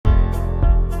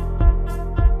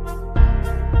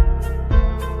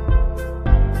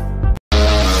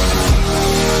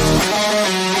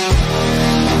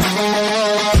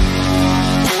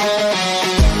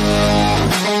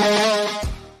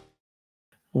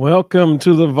Welcome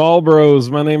to the Vol Bros.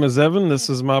 My name is Evan.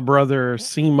 This is my brother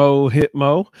Simo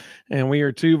Hitmo, and we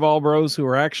are two Vol Bros who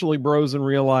are actually bros in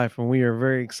real life, and we are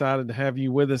very excited to have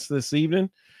you with us this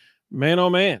evening. Man, oh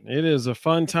man, it is a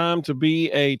fun time to be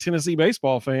a Tennessee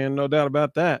baseball fan, no doubt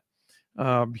about that.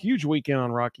 Huge weekend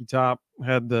on Rocky Top.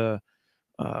 Had the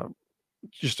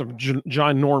just a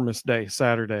ginormous day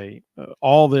Saturday.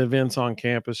 All the events on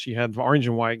campus. You had the orange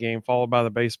and white game followed by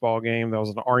the baseball game. That was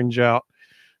an orange out.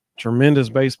 Tremendous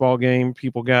baseball game.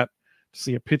 People got to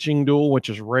see a pitching duel, which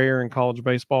is rare in college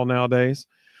baseball nowadays.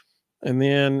 And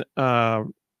then,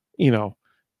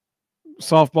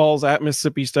 softball's at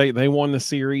Mississippi State. They won the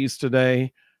series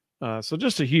today. So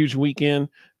just a huge weekend.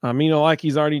 Mina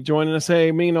Likey's already joining us.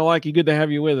 Hey, Mina Likey, good to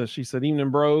have you with us. She said, evening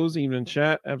bros, evening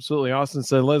chat. Absolutely. Austin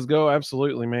said, let's go.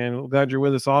 Absolutely, man. Glad you're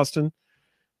with us, Austin.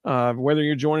 Whether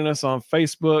you're joining us on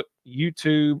Facebook,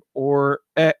 YouTube, or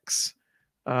X,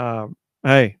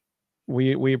 hey,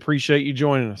 we appreciate you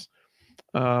joining us.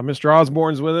 Mr.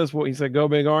 Osborne's with us. What he said, go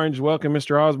Big Orange. Welcome,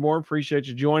 Mr. Osborne. Appreciate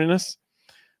you joining us.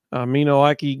 Mina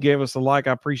Likey gave us a like.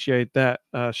 I appreciate that.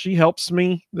 She helps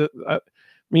me.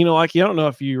 Mina Likey, I don't know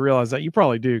if you realize that. You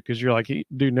probably do because you're like,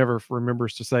 dude never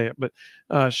remembers to say it. But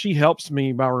she helps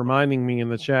me by reminding me in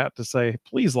the chat to say,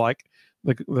 please like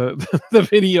the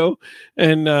video.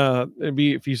 And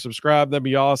if you subscribe, that'd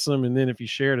be awesome. And then if you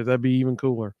shared it, that'd be even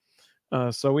cooler.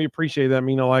 So we appreciate that,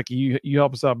 Mina Likey. You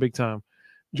help us out big time.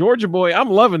 Georgia boy, I'm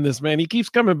loving this, man. He keeps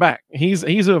coming back. He's a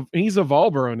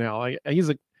Volboro now. I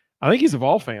think he's a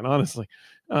Vol fan, honestly.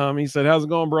 He said, how's it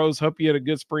going, bros? Hope you had a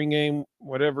good spring game,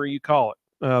 whatever you call it.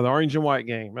 The orange and white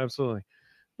game. Absolutely.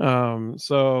 Let's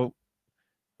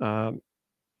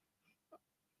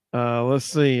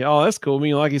see. Oh, that's cool. I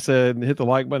mean, like he said, hit the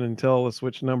like button and tell us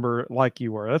which number like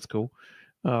you were. That's cool.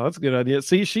 That's a good idea.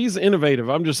 See, she's innovative.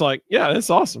 I'm just like, yeah, that's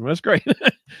awesome. That's great.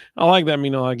 I like that,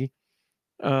 Mina Likey.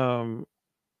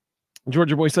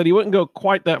 Georgia boy said he wouldn't go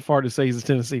quite that far to say he's a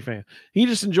Tennessee fan. He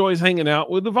just enjoys hanging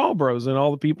out with the Vol Bros and all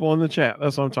the people in the chat.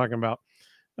 That's what I'm talking about.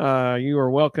 You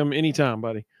are welcome anytime,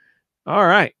 buddy. All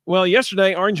right. Well,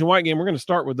 yesterday, orange and white game, we're going to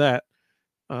start with that.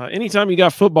 Anytime you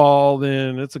got football,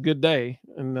 then it's a good day.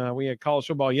 And we had college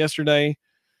football yesterday.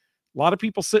 A lot of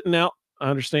people sitting out.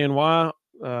 I understand why.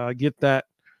 I get that.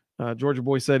 Georgia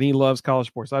boy said he loves college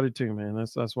sports. I do too, man.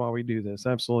 That's why we do this.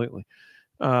 Absolutely.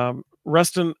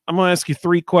 Rustin, I'm going to ask you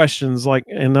 3 questions.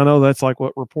 And I know that's like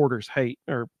what reporters hate,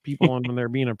 or people when they're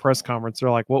being a press conference.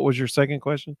 They're like, what was your second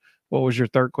question? What was your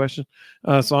third question?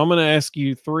 So I'm going to ask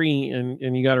you 3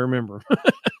 and you got to remember.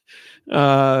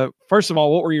 First of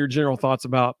all, what were your general thoughts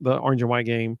about the orange and white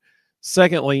game?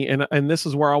 Secondly, and this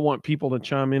is where I want people to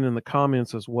chime in the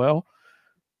comments as well.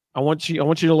 I want you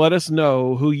to let us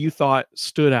know who you thought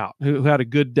stood out, who had a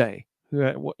good day.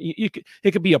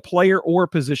 It could be a player or a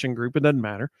position group. It doesn't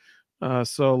matter.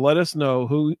 So let us know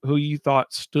who you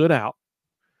thought stood out.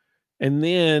 And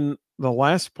then the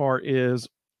last part is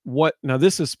now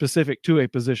this is specific to a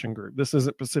position group. This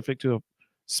isn't specific to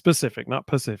specific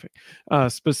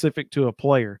to a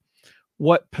player.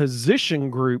 What position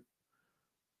group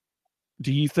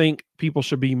do you think people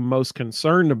should be most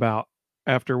concerned about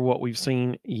after what we've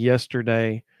seen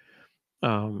yesterday?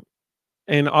 And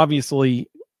obviously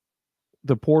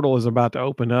the portal is about to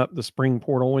open up, the spring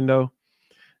portal window.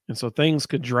 And so things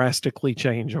could drastically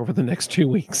change over the next 2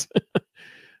 weeks.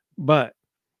 But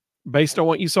based on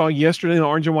what you saw yesterday in the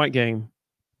orange and white game,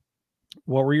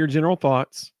 what were your general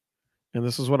thoughts? And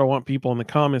this is what I want people in the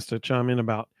comments to chime in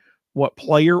about. What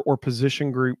player or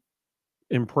position group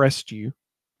impressed you?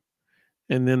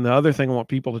 And then the other thing I want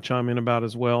people to chime in about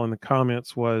as well in the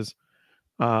comments was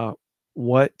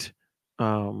what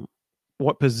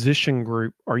position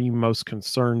group are you most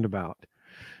concerned about?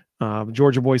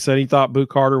 Georgia boy said he thought Boo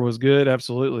Carter was good.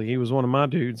 Absolutely. He was one of my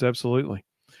dudes. Absolutely.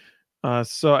 And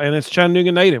it's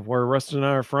Chattanooga native where Rustin and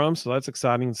I are from. So that's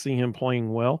exciting to see him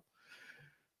playing well.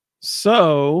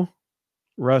 So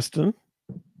Rustin,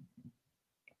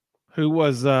 who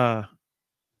was,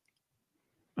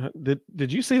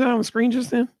 did you see that on the screen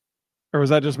just then? Or was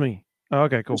that just me? Oh,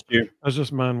 okay, cool. That's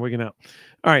just mine wigging out.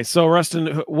 All right. So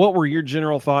Rustin, what were your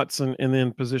general thoughts and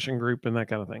then position group and that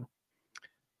kind of thing?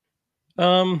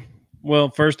 Well,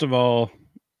 first of all,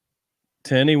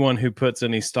 to anyone who puts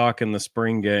any stock in the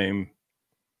spring game,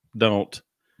 don't.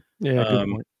 Yeah, good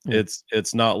point. Yeah.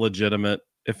 It's not legitimate.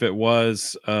 If it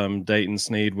was, Dayton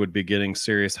Sneed would be getting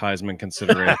serious Heisman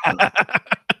consideration.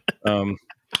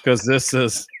 Because this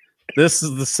is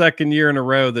the second year in a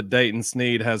row that Dayton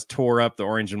Sneed has tore up the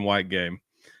orange and white game.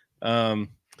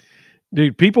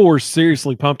 Dude, people were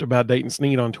seriously pumped about Dayton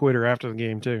Sneed on Twitter after the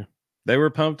game too. They were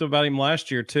pumped about him last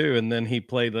year too, and then he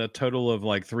played a total of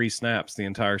like 3 snaps the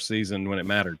entire season when it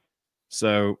mattered.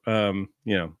 So,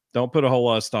 don't put a whole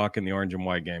lot of stock in the orange and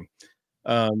white game.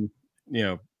 Um, you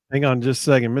know, Hang on just a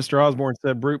second. Mr. Osborne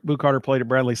said Boo Carter played at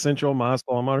Bradley Central, my high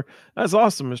school alma mater. That's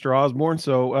awesome, Mr. Osborne.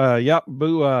 So, yep,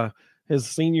 Boo, his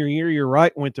senior year, you're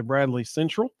right, went to Bradley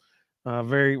Central.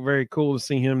 Very, very cool to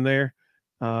see him there.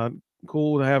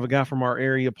 Cool to have a guy from our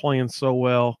area playing so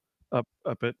well up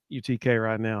at UTK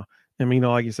right now. And,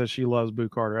 like you said, she loves Boo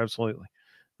Carter. Absolutely.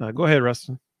 Go ahead,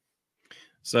 Rustin.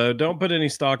 So don't put any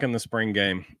stock in the spring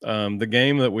game. The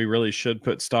game that we really should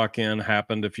put stock in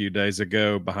happened a few days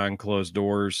ago behind closed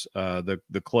doors. The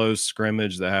closed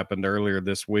scrimmage that happened earlier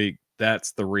this week,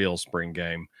 that's the real spring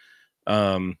game.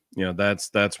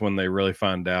 That's when they really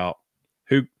find out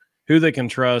who they can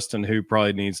trust and who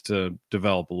probably needs to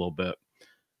develop a little bit.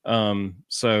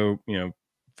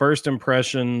 First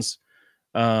impressions,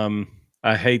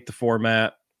 I hate the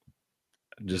format.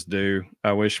 I just do.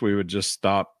 I wish we would just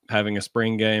stop having a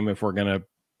spring game if we're going to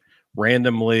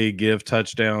randomly give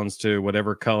touchdowns to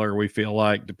whatever color we feel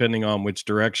like, depending on which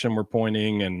direction we're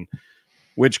pointing and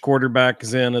which quarterback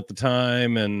is in at the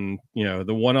time. And,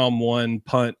 the one-on-one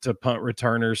punt to punt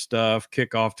returner stuff,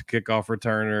 kickoff to kickoff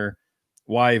returner.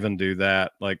 Why even do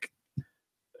that? Like,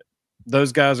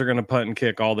 those guys are going to punt and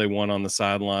kick all they want on the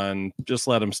sideline. Just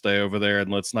let them stay over there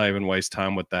and let's not even waste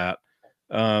time with that.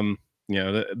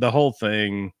 The whole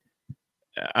thing,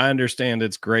 I understand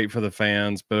it's great for the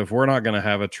fans, but if we're not going to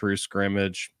have a true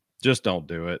scrimmage, just don't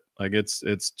do it. Like it's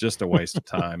just a waste of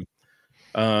time.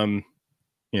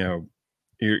 You're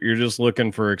just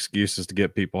looking for excuses to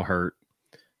get people hurt.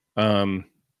 I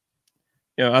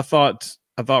thought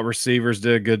receivers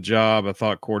did a good job. I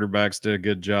thought quarterbacks did a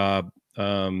good job.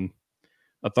 I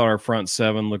thought our front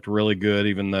seven looked really good,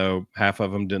 even though half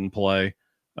of them didn't play.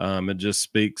 It just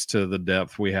speaks to the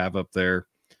depth we have up there.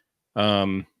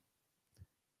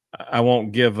 I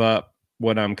won't give up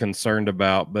what I'm concerned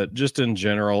about, but just in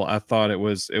general, I thought it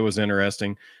was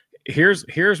interesting.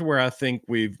 Here's where I think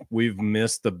we've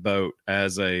missed the boat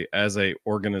as a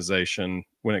organization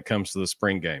when it comes to the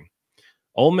spring game.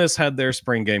 Ole Miss had their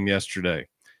spring game yesterday.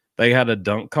 They had a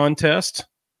dunk contest,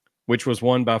 which was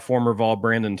won by former Vol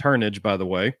Brandon Turnage, by the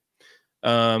way.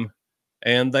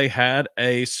 And they had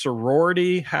a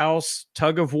sorority house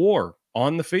tug of war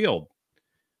on the field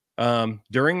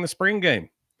during the spring game.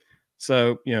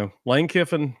 So, Lane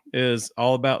Kiffin is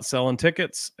all about selling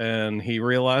tickets, and he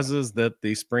realizes that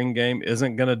the spring game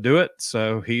isn't going to do it.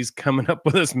 So he's coming up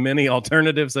with as many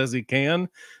alternatives as he can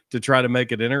to try to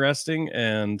make it interesting.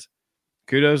 And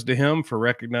kudos to him for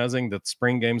recognizing that the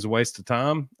spring game's a waste of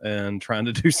time and trying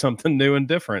to do something new and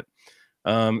different.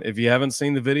 If you haven't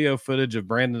seen the video footage of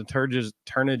Brandon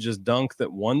Turnage's dunk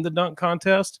that won the dunk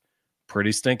contest,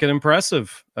 pretty stinking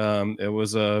impressive.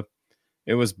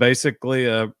 It was basically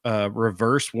a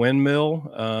reverse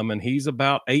windmill, and he's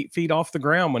about 8 feet off the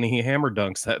ground when he hammer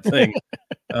dunks that thing.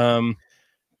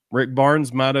 Rick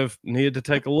Barnes might have needed to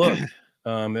take a look.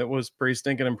 It was pretty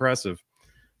stinking impressive.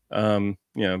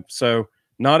 So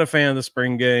not a fan of the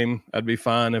spring game. I'd be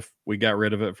fine if we got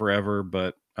rid of it forever,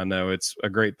 but I know it's a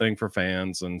great thing for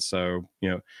fans. And so,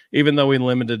 even though we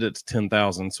limited it to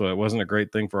 10,000, so it wasn't a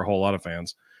great thing for a whole lot of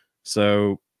fans.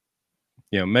 So,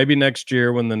 maybe next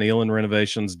year when the Neyland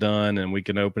renovation's done and we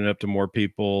can open it up to more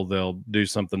people, they'll do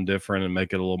something different and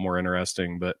make it a little more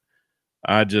interesting. But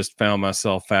I just found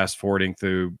myself fast forwarding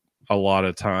through a lot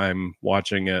of time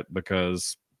watching it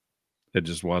because it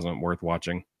just wasn't worth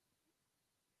watching.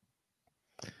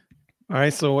 All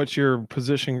right. So what's your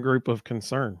position group of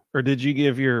concern? Or did you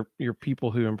give your people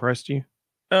who impressed you?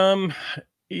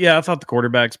 Yeah, I thought the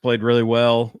quarterbacks played really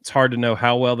well. It's hard to know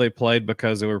how well they played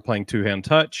because they were playing two-hand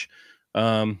touch,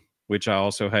 which I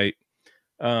also hate.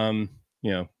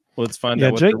 Let's find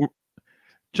out.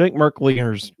 Jake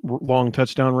Merklinger's long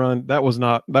touchdown run, that would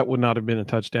not have been a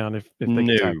touchdown if they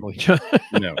could tackle each other.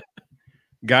 No.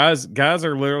 Guys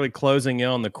are literally closing in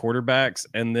on the quarterbacks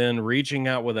and then reaching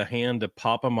out with a hand to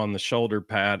pop them on the shoulder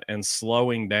pad and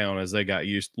slowing down as they got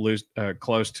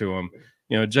close to them.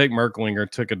 Jake Merklinger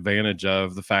took advantage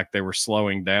of the fact they were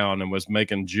slowing down and was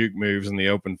making juke moves in the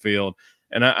open field.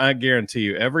 And I guarantee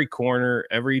you, every corner,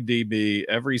 every DB,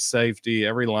 every safety,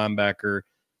 every linebacker,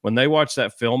 when they watch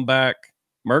that film back,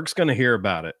 Merk's going to hear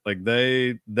about it. Like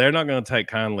they're not going to take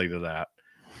kindly to that.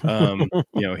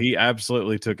 He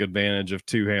absolutely took advantage of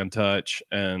two-hand touch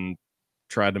and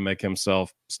tried to make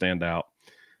himself stand out.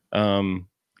 And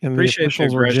the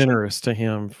officials were generous to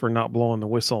him for not blowing the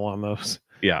whistle on those.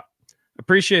 Yeah.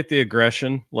 Appreciate the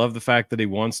aggression. Love the fact that he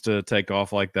wants to take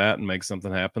off like that and make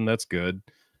something happen. That's good.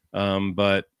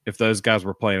 But if those guys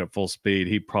were playing at full speed,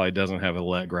 he probably doesn't have a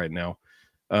leg right now.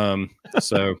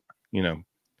 So, you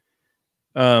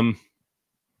know,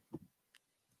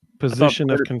 position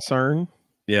of concern.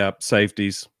 Yeah,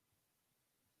 safeties.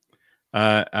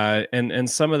 And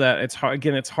some of that, it's hard.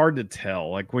 Again, it's hard to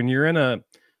tell. Like when you're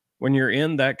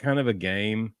in that kind of a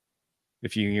game,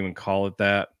 if you even call it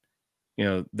that, you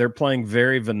know, they're playing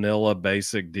very vanilla,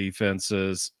 basic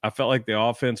defenses. I felt like the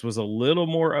offense was a little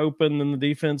more open than the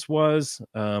defense was,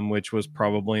 which was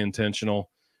probably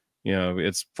intentional. You know,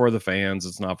 it's for the fans,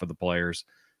 it's not for the players.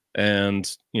 And,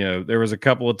 you know, there was a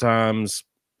couple of times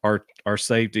our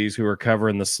safeties who were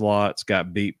covering the slots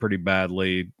got beat pretty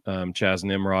badly. Chaz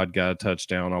Nimrod got a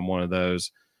touchdown on one of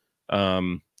those.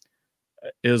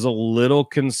 It was a little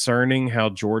concerning how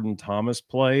Jordan Thomas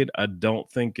played. I don't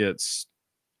think it's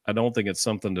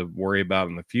something to worry about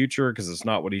in the future because it's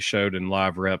not what he showed in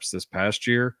live reps this past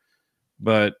year.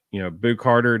 But, you know, Boo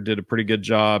Carter did a pretty good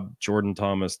job. Jordan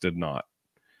Thomas did not.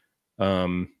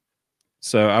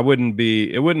 So it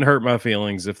wouldn't hurt my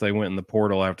feelings if they went in the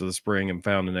portal after the spring and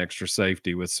found an extra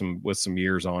safety with some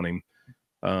years on him.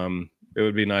 It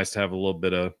would be nice to have a little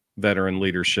bit of veteran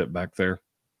leadership back there.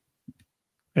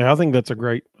 Yeah, I think that's a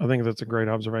great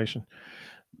observation.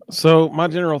 So my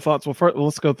general thoughts. Well, first,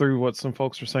 let's go through what some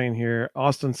folks are saying here.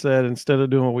 Austin said instead of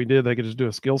doing what we did, they could just do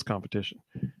a skills competition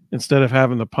instead of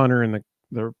having the punter and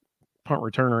the punt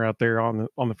returner out there on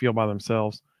the field by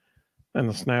themselves and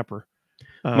the snapper.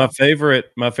 My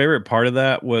favorite part of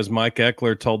that was Mike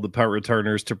Eckler told the punt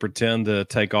returners to pretend to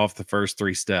take off the first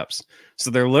 3 steps.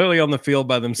 So they're literally on the field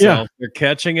by themselves. Yeah. They're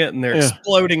catching it and they're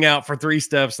exploding out for 3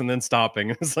 steps and then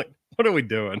stopping. It's like, what are we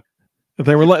doing? If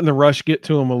they were letting the rush get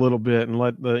to them a little bit and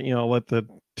let the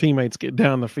teammates get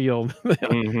down the field.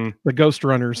 The ghost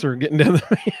runners are getting down the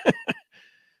field.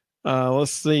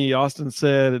 Let's see. Austin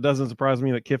said, it doesn't surprise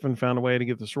me that Kiffin found a way to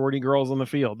get the sorority girls on the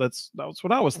field. That's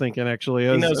what I was thinking, actually.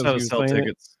 He knows how to sell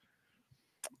tickets.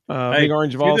 Big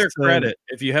Orange Vols, to their credit,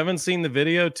 if you haven't seen the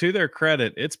video, to their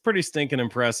credit, it's pretty stinking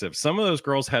impressive. Some of those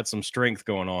girls had some strength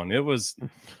going on. It was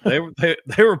they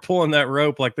were pulling that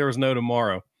rope like there was no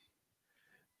tomorrow.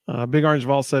 Big Orange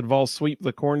Vols said Vols sweep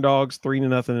the Corn Dogs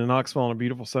 3-0 in Knoxville on a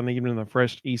beautiful Sunday evening in the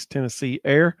fresh East Tennessee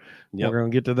air. Yep. We're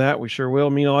going to get to that. We sure will.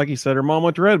 Mina, like he said, her mom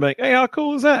went to Red Bank. Hey, how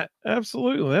cool is that?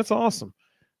 Absolutely. That's awesome.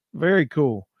 Very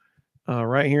cool.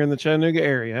 Right here in the Chattanooga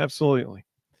area. Absolutely.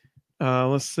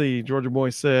 Let's see. Georgia Boy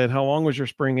said, how long was your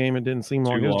spring game? It didn't seem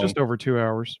long. It was just over 2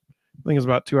 hours. I think it was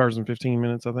about 2 hours and 15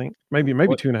 minutes, I think. Maybe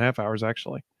 2.5 hours,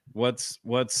 actually. What's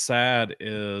sad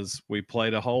is we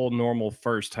played a whole normal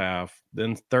first half,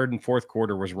 then third and fourth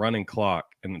quarter was running clock,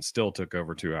 and it still took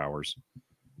over 2 hours.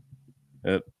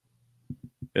 It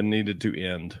needed to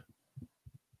end.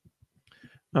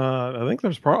 I think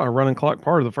there's probably a running clock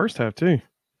part of the first half too,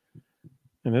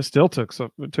 and it still took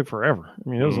forever. I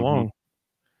mean, it was long.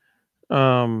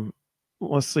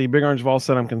 Let's see. Big Orange Vol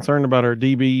said, I'm concerned about our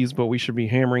DBs, but we should be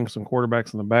hammering some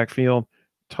quarterbacks in the backfield.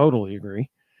 Totally agree.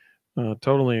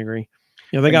 Totally agree.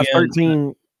 Yeah, they got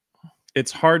 13.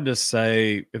 It's hard to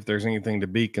say if there's anything to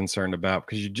be concerned about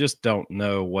because you just don't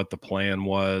know what the plan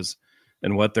was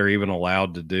and what they're even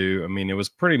allowed to do. I mean, it was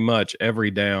pretty much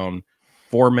every down,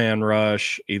 4-man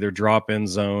rush, either drop in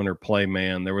zone or play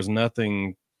man. There was no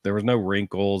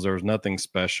wrinkles. There was nothing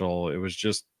special. It was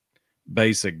just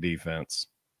basic defense.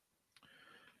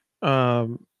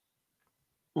 Let's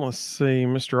see.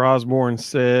 Mr. Osborne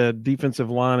said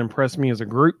defensive line impressed me as a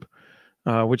group.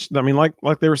 Which, I mean, like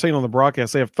they were saying on the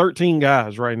broadcast, they have 13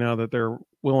 guys right now that they're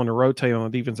willing to rotate on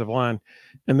the defensive line.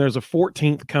 And there's a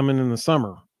 14th coming in the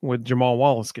summer when Jamal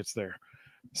Wallace gets there.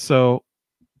 So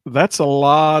that's a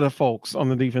lot of folks on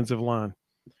the defensive line.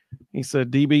 He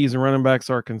said DBs and running backs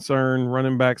are concerned.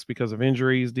 Running backs because of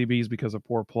injuries, DBs because of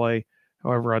poor play.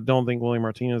 However, I don't think Willie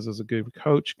Martinez is a good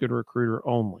coach, good recruiter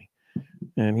only.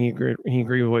 And he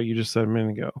agreed with what you just said a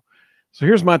minute ago. So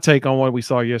here's my take on what we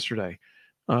saw yesterday.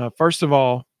 First of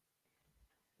all,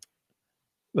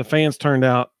 the fans turned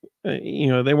out, they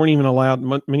weren't even allowed,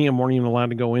 many of them weren't even allowed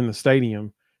to go in the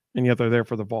stadium, and yet they're there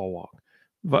for the Vol Walk.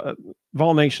 But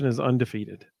Vol Nation is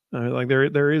undefeated.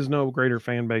 There is no greater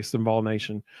fan base than Vol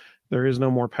Nation. There is no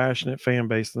more passionate fan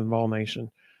base than Vol Nation.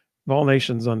 Vol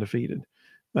Nation's undefeated.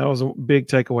 That was a big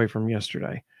takeaway from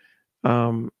yesterday.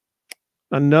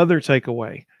 Another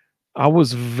takeaway, I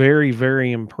was very,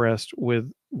 very impressed with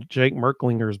Jake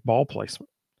Merklinger's ball placement.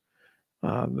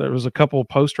 There was a couple of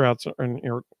post routes and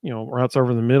routes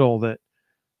over the middle that,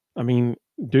 I mean,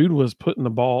 dude was putting the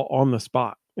ball on the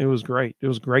spot. It was great. It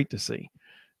was great to see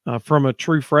from a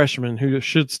true freshman who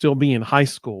should still be in high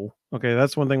school. Okay,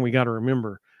 that's one thing we got to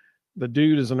remember. the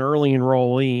dude is an early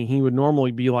enrollee. He would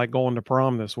normally be like going to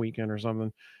prom this weekend or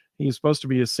something. He's supposed to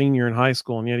be a senior in high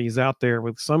school, and yet he's out there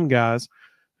with some guys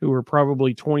who are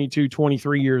probably 22,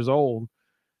 23 years old.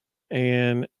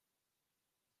 And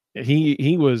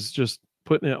he was just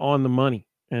putting it on the money.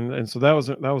 And so that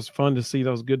was fun to see.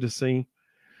 That was good to see.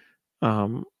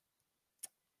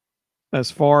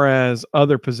 As far as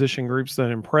other position groups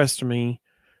that impressed me,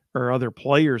 or other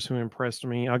players who impressed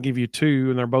me, I'll give you two,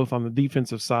 and they're both on the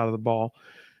defensive side of the ball.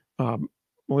 Well,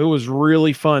 it was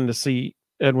really fun to see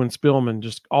Edwin Spillman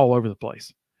just all over the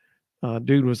place.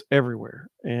 Dude was everywhere,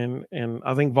 and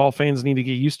I think Vol fans need to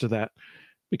get used to that,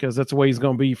 because that's the way he's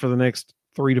going to be for the next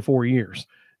 3 to 4 years.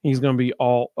 He's going to be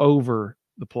all over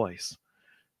the place.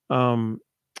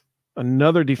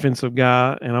 Another defensive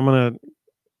guy, and I'm going to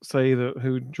say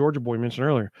who Georgia boy mentioned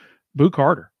earlier, Boo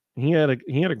Carter. He had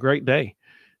a great day.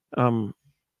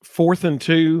 4th and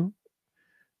 2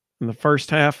 in the first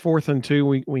half. 4th and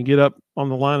 2, we get up on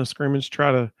the line of scrimmage,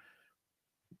 try to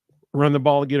run the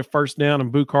ball to get a first down,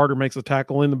 and Boo Carter makes a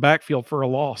tackle in the backfield for a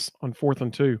loss on 4th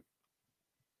and 2.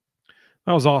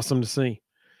 That was awesome to see.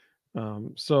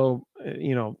 So,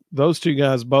 those two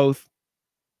guys both,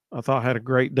 I thought, had a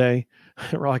great day.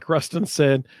 Like Rustin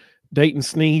said, Dayton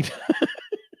Sneed.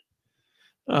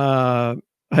 Hey,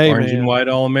 Orange man. and white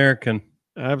All-American.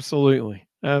 Absolutely.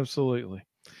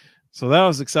 So that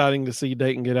was exciting to see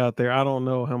Dayton get out there. I don't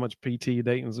know how much PT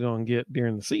Dayton's going to get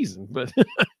during the season, but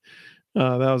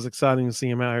that was exciting to see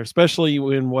him out here, especially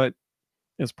in what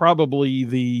is probably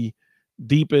the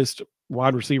deepest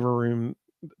wide receiver room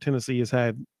Tennessee has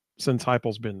had since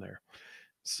Heupel's been there.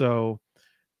 So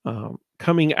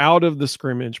coming out of the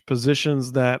scrimmage,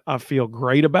 positions that I feel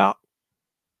great about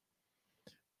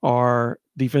are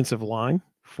defensive line,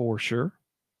 for sure.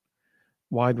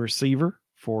 Wide receiver,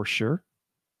 for sure.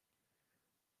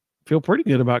 Feel pretty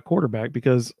good about quarterback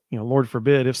because, Lord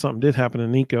forbid, if something did happen to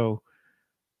Nico,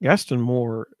 Gaston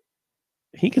Moore,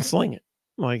 he can sling it.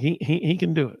 Like he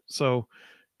can do it. So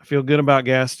I feel good about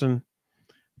Gaston.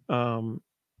 And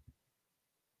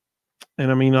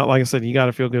I mean, like I said, you got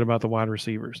to feel good about the wide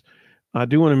receivers. I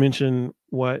do want to mention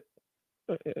when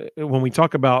we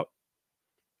talk about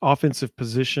offensive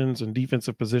positions and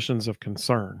defensive positions of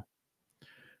concern,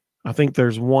 I think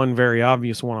there's one very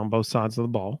obvious one on both sides of the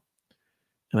ball.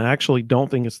 And I actually don't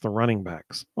think it's the running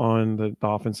backs on the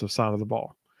offensive side of the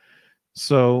ball.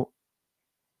 So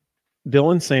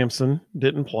Dylan Sampson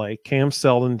didn't play. Cam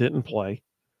Selden didn't play.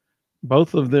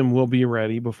 Both of them will be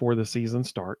ready before the season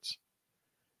starts.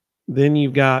 Then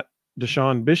you've got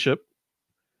Deshaun Bishop,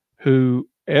 who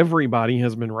everybody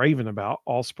has been raving about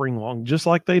all spring long, just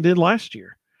like they did last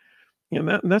year.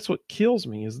 And that's what kills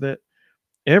me, is that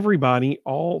everybody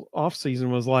all offseason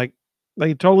was like,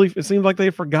 it seemed like they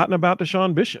had forgotten about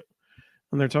Deshaun Bishop.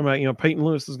 And they're talking about, Peyton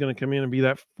Lewis is going to come in and be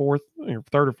that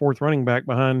third or fourth running back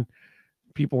behind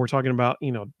people we're talking about,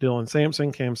 Dylan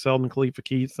Sampson, Cam Selden, Khalifa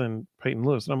Keith, and Peyton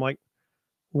Lewis. And I'm like,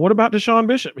 what about Deshaun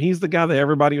Bishop? He's the guy that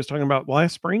everybody was talking about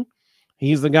last spring.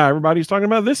 He's the guy everybody was talking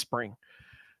about this spring.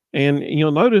 And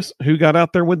you'll notice who got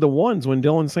out there with the ones when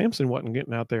Dylan Sampson wasn't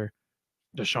getting out there.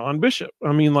 Deshaun Bishop.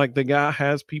 I mean, like, the guy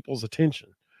has people's attention.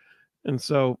 And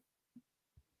so,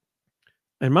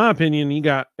 in my opinion, you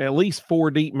got at least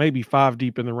 4 deep, maybe 5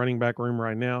 deep in the running back room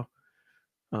right now.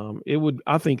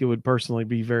 I think it would personally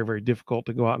be very, very difficult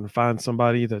to go out and find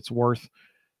somebody that's worth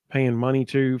paying money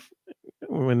to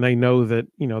when they know that,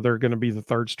 they're going to be the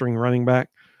third string running back.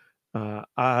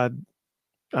 I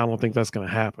don't think that's going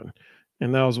to happen.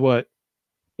 And that was what,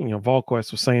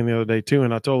 Volquest was saying the other day too.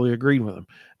 And I totally agreed with him.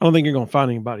 I don't think you're going to find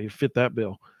anybody to fit that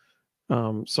bill.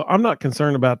 So I'm not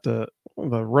concerned about the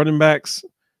running backs.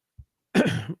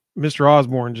 Mr.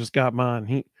 Osborne just got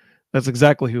mine. That's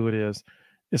exactly who it is.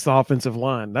 It's the offensive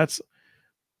line.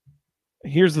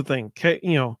 Here's the thing.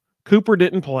 Cooper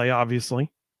didn't play,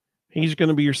 obviously. He's going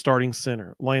to be your starting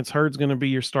center. Lance Hurd's going to be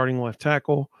your starting left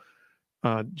tackle.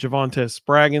 Javonte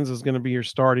Spraggins is going to be your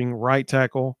starting right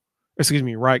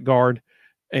guard.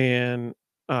 And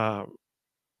I'm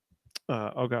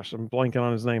blanking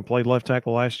on his name. Played left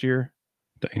tackle last year.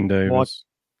 Dane Davis.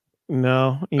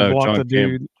 No, he blocked the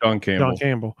dude. John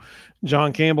Campbell.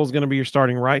 John Campbell's going to be your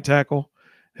starting right tackle.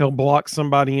 He'll block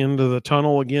somebody into the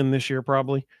tunnel again this year,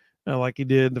 probably, like he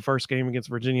did the first game against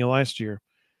Virginia last year.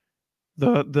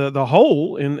 The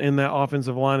hole in that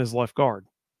offensive line is left guard.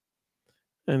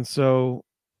 And so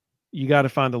you got to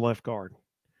find a left guard.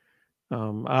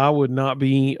 I would not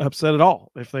be upset at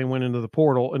all if they went into the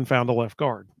portal and found a left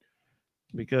guard,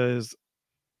 because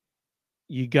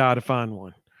you got to find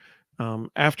one.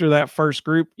 After that first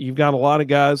group, you've got a lot of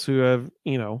guys who have,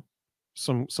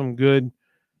 some good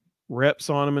reps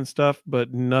on him and stuff,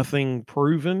 but nothing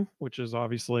proven, which is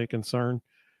obviously a concern.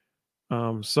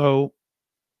 So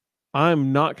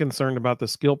I'm not concerned about the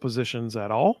skill positions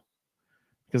at all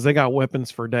because they got weapons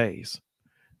for days.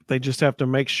 They just have to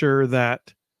make sure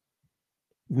that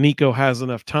Nico has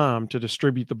enough time to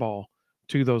distribute the ball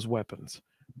to those weapons.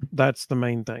 That's the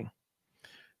main thing.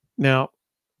 Now,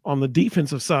 on the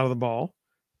defensive side of the ball,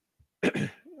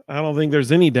 I don't think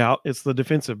there's any doubt it's the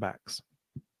defensive backs.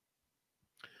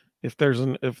 If there's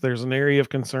an area of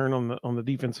concern on the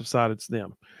defensive side, it's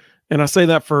them. And I say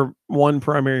that for one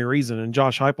primary reason. And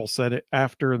Josh Heupel said it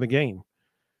after the game.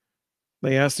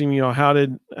 They asked him, how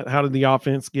did the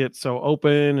offense get so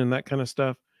open and that kind of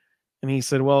stuff? And he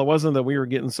said, well, it wasn't that we were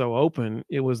getting so open.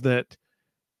 It was that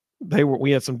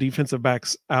we had some defensive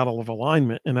backs out of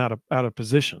alignment and out of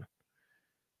position.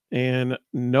 And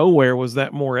nowhere was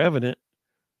that more evident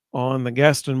on the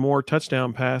Gaston Moore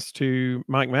touchdown pass to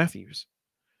Mike Matthews.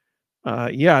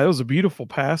 It was a beautiful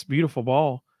pass, beautiful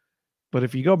ball. But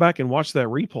if you go back and watch that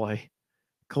replay,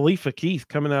 Khalifa Keith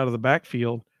coming out of the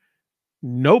backfield,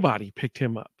 nobody picked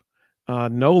him up.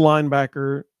 No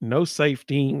linebacker, no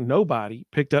safety, nobody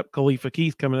picked up Khalifa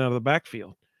Keith coming out of the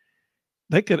backfield.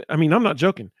 I'm not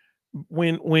joking.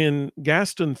 When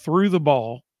Gaston threw the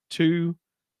ball to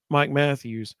Mike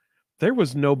Matthews, there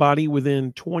was nobody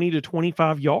within 20 to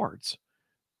 25 yards.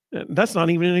 That's not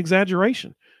even an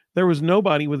exaggeration. There was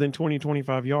nobody within 20,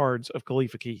 25 yards of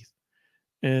Khalifa Keith.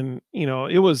 And,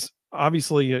 it was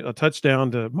obviously a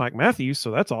touchdown to Mike Matthews,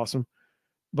 so that's awesome.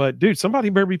 But, dude, somebody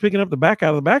better be picking up the back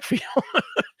out of the backfield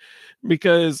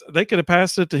because they could have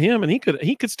passed it to him, and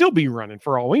he could still be running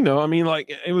for all we know.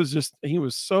 It was just he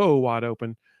was so wide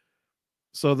open.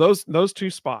 So those two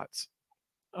spots,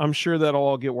 I'm sure that'll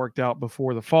all get worked out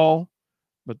before the fall,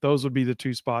 but those would be the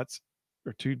two spots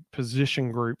or two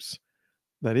position groups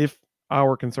that if I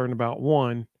were concerned about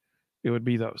one, it would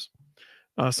be those.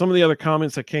 Some of the other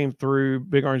comments that came through,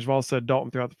 Big Orange Vol said Dalton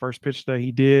threw out the first pitch today.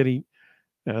 He did. He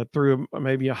threw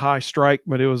maybe a high strike,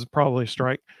 but it was probably a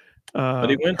strike. But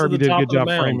he went Kirby to the did top a good job of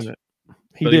the framing mound. it.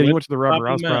 He did. He went to the rubber.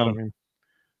 I was proud of him.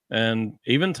 And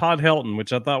even Todd Helton,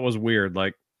 which I thought was weird,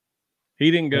 like he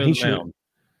didn't go to the mound.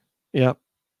 Yep.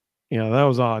 Yeah, that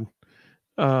was odd.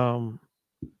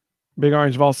 Big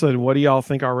Orange Vol said, what do y'all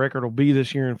think our record will be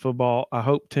this year in football? I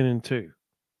hope 10-2.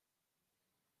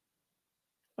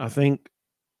 I think,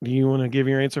 do you want to give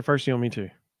your answer first? You want me to?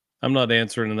 I'm not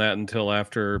answering that until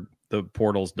after the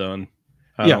portal's done.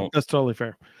 That's totally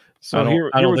fair. So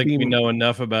I don't think we know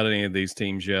enough about any of these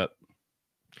teams yet.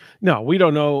 No, we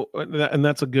don't know. And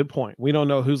that's a good point. We don't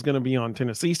know who's going to be on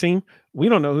Tennessee's team. We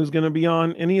don't know who's going to be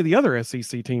on any of the other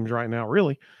SEC teams right now,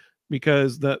 really,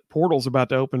 because that portal's about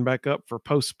to open back up for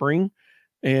post-spring.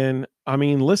 And,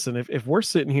 listen, if we're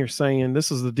sitting here saying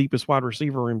this is the deepest wide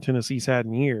receiver room Tennessee's had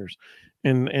in years,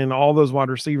 and all those wide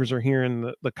receivers are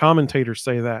hearing the commentators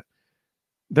say that,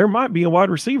 there might be a wide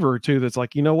receiver or two that's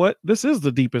like, you know what? This is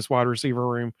the deepest wide receiver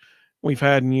room we've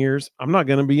had in years. I'm not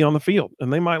going to be on the field,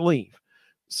 and they might leave.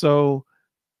 So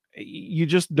you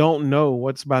just don't know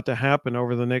what's about to happen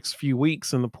over the next few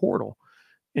weeks in the portal.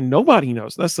 And nobody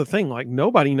knows. That's the thing. Like,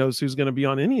 nobody knows who's going to be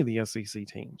on any of the SEC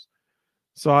teams.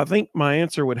 So I think my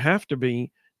answer would have to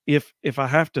be, if I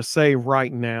have to say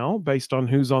right now, based on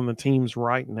who's on the teams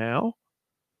right now,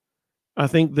 I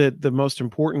think that the most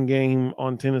important game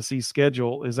on Tennessee's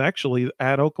schedule is actually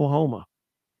at Oklahoma.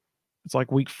 It's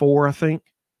like week 4, I think.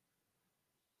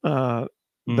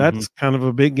 That's kind of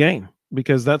a big game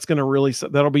because that's going to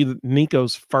that'll be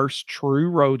Nico's first true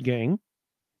road game.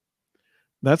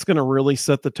 That's going to really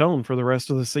set the tone for the rest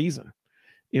of the season.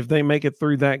 If they make it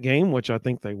through that game, which I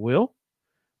think they will,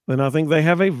 then I think they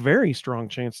have a very strong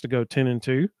chance to go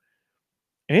 10-2,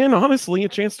 and honestly, a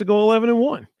chance to go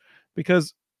 11-1.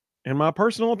 Because, in my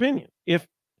personal opinion,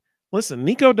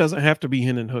 Nico doesn't have to be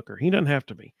Hendon Hooker. He doesn't have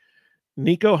to be.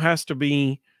 Nico has to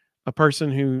be a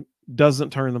person who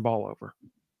doesn't turn the ball over.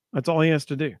 That's all he has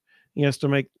to do. He has to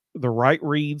make the right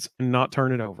reads and not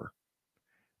turn it over.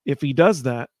 If he does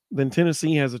that, then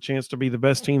Tennessee has a chance to be the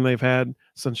best team they've had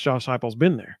since Josh Heupel's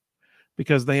been there,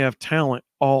 because they have talent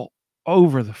all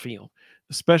over the field,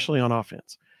 especially on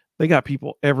offense. They got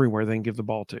people everywhere they can give the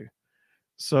ball to.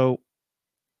 So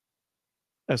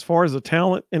as far as a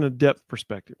talent and a depth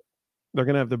perspective, they're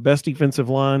going to have the best defensive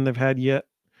line they've had yet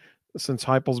since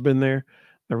Heupel's been there.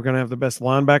 They're going to have the best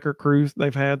linebacker crew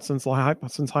they've had since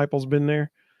Heupel's been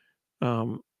there.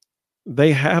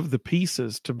 They have the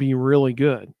pieces to be really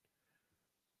good.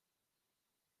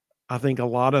 I think a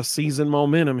lot of season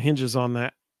momentum hinges on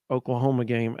that Oklahoma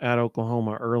game at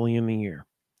Oklahoma early in the year.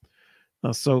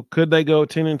 So could they go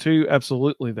 10-2?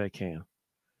 Absolutely they can.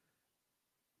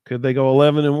 Could they go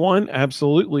 11-1?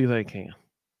 Absolutely, they can.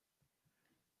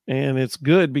 And it's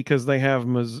good because they have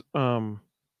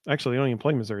actually, they don't even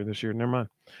play Missouri this year. Never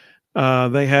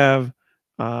mind. They have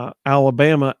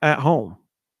Alabama at home,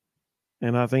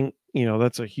 and I think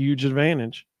that's a huge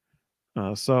advantage.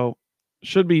 So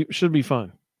should be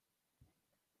fun.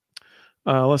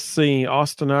 Let's see.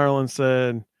 Austin Ireland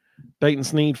said Dayton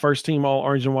Sneed first team all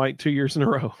orange and white 2 years in a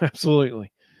row.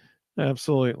 Absolutely.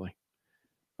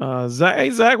 Zach, hey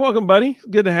Zach, welcome, buddy.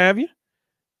 Good to have you.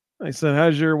 I said,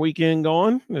 how's your weekend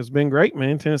going? It's been great,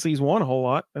 man. Tennessee's won a whole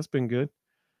lot. That's been good.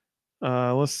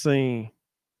 Let's see.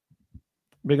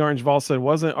 Big Orange Vol said,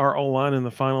 wasn't our O-line in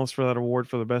the finals for that award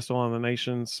for the best O-line in the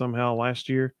nation somehow last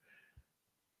year?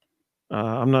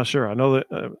 I'm not sure. I know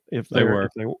that if they were.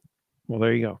 Well,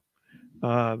 there you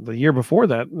go. The year before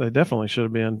that, they definitely should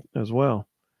have been as well.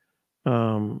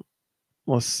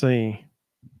 Let's see.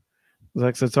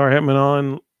 Zach said, sorry, I haven't been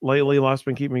on lately. Life's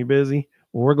been keeping me busy.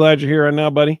 Well, we're glad you're here right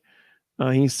now, buddy.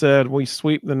 He said, we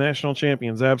sweep the national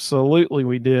champions. Absolutely,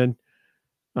 we did.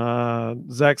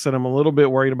 Zach said, I'm a little bit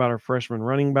worried about our freshman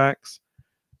running backs.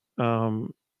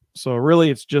 So really,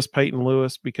 it's just Peyton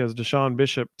Lewis because Deshaun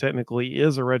Bishop technically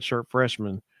is a redshirt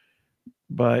freshman.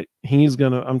 But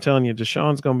I'm telling you,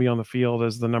 Deshaun's going to be on the field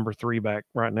as the number 3 back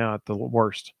right now at the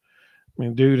worst. I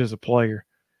mean, dude is a player.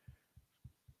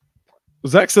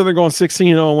 Zach said they're going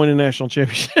 16-0 and winning national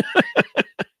championship.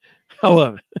 I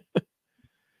love it.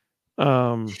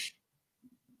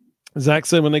 Zach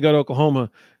said when they go to Oklahoma,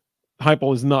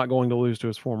 Heupel is not going to lose to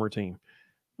his former team.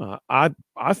 I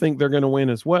think they're going to win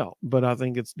as well, but I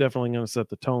think it's definitely going to set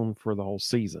the tone for the whole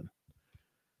season.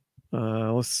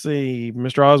 Let's see.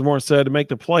 Mr. Osborne said to make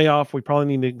the playoff, we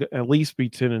probably need to at least be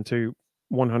 10-2,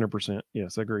 100%.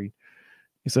 Yes, agreed.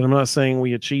 He said, I'm not saying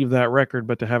we achieve that record,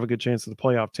 but to have a good chance of the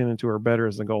playoff, 10-2 or better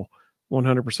is the goal.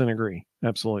 100% agree.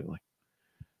 Absolutely.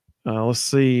 Let's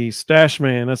see. Stash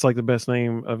Man, that's like the best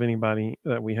name of anybody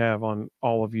that we have on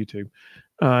all of YouTube.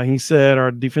 He said,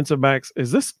 our defensive backs,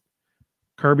 is this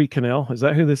Kirby Cannell? Is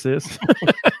that who this is?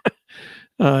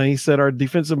 He said, our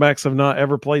defensive backs have not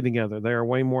ever played together. They are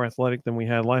way more athletic than we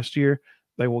had last year.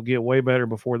 They will get way better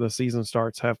before the season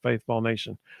starts. Have faith, Ball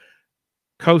Nation.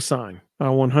 Cosign. I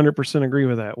 100% agree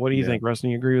with that. What do you think,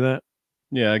 Rustin? You agree with that?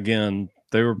 Yeah, again,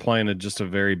 they were playing just a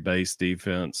very base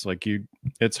defense.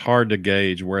 It's hard to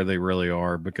gauge where they really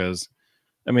are because,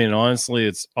 I mean, honestly,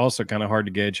 it's also kind of hard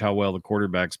to gauge how well the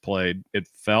quarterbacks played. It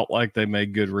felt like they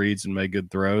made good reads and made good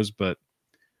throws, but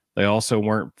they also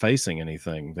weren't facing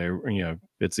anything.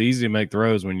 It's easy to make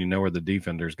throws when you know where the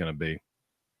defender is going to be.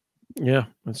 Yeah,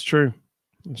 that's true.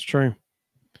 That's true.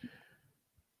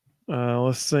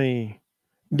 Let's see.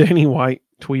 Danny White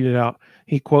tweeted out.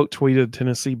 He quote tweeted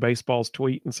Tennessee baseball's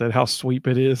tweet and said how sweep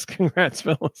it is. Congrats,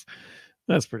 fellas.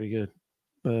 That's pretty good.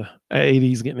 The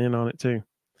AD's getting in on it too.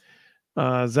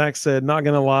 Zach said, not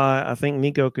going to lie, I think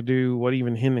Nico could do what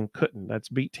even Hendon couldn't. That's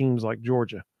beat teams like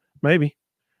Georgia. Maybe.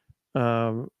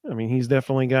 I mean, he's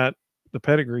definitely got the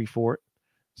pedigree for it.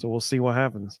 So we'll see what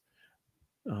happens.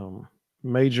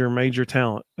 Major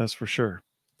talent, that's for sure.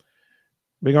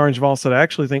 Big Orange Vol said, I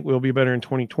actually think we'll be better in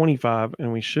 2025,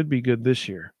 and we should be good this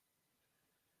year.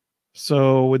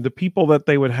 So with the people that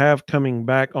they would have coming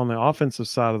back on the offensive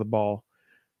side of the ball,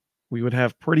 we would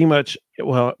have pretty much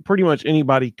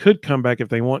anybody could come back if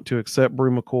they want to, except Brew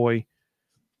McCoy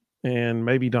and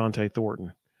maybe Dante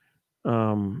Thornton.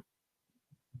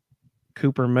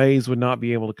 Cooper Mays would not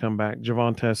be able to come back.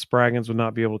 Javonte Spraggins would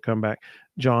not be able to come back.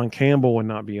 John Campbell would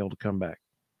not be able to come back.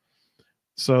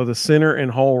 So the center and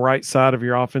whole right side of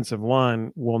your offensive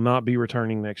line will not be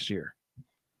returning next year.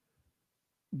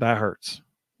 That hurts.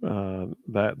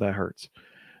 That hurts.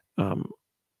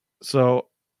 So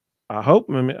I hope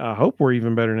we're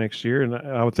even better next year, and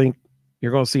I would think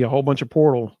you're going to see a whole bunch of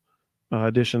portal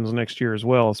additions next year as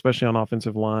well, especially on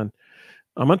offensive line.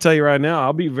 I'm going to tell you right now,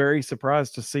 I'll be very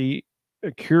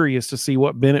curious to see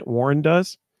what Bennett Warren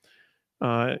does,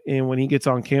 and when he gets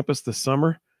on campus this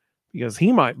summer, because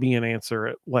he might be an answer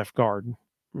at left guard.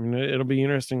 I mean, it'll be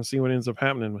interesting to see what ends up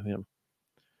happening with him.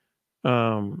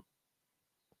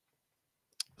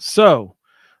 So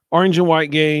orange and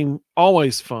white game,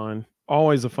 always fun,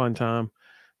 always a fun time.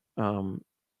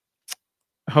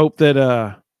 Hope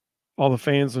that all the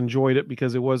fans enjoyed it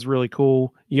because it was really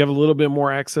cool. You have a little bit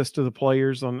more access to the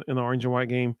players in the orange and white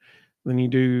game than you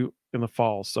do in the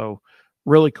fall. So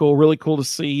really cool to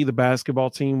see the basketball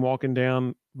team walking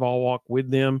down Vol Walk with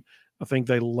them. I think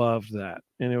they loved that.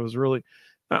 And it was really,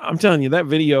 I'm telling you, that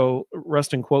video,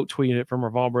 Rustin quote tweeted it from our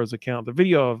Vol Bros account, the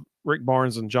video of Rick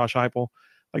Barnes and Josh Heupel,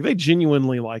 like they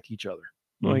genuinely like each other.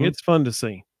 Like it's fun to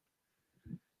see.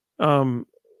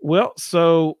 Well,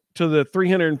 so to the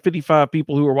 355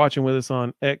 people who are watching with us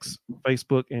on X,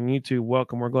 Facebook, and YouTube,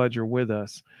 welcome. We're glad you're with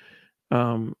us.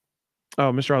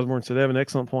 Mr. Osborne said, "Evan,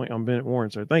 excellent point on Bennett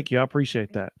Warren, sir. Thank you. I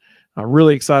appreciate that. I'm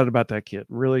really excited about that kid.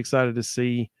 Really excited to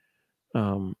see,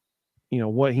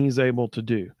 what he's able to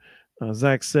do."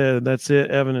 Zach said, "That's it,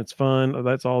 Evan. It's fun.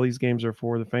 That's all these games are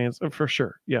for the fans, for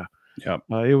sure. Yeah, Yep.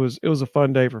 it was a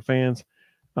fun day for fans.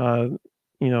 I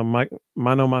know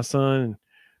my son, and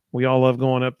we all love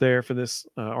going up there for this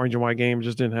orange and white game. It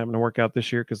just didn't happen to work out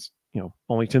this year because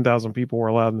only 10,000 people were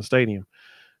allowed in the stadium.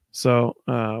 So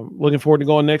looking forward to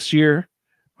going next year.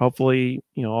 Hopefully,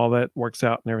 all that works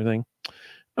out and everything.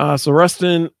 So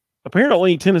Rustin,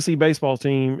 apparently Tennessee baseball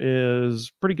team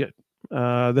is pretty good.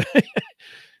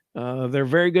 They're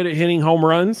very good at hitting home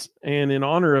runs, and in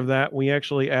honor of that, we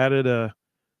actually added a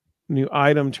new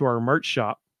item to our merch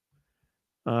shop.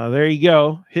 There you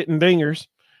go, hitting dingers.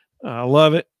 I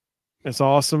love it. It's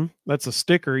awesome. That's a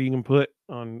sticker you can put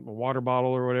on a water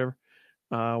bottle or whatever.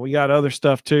 We got other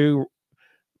stuff too.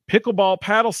 Pickleball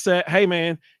paddle set. Hey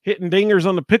man, hitting dingers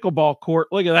on the pickleball court.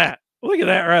 Look at that. Look at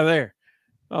that right there.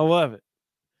 I love it.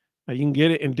 You can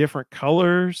get it in different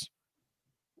colors.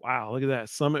 Wow, look at that.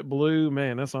 Summit blue.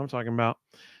 Man, that's what I'm talking about.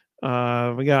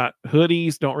 We got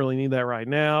hoodies. Don't really need that right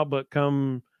now, but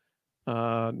come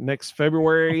next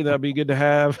February, that'd be good to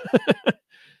have.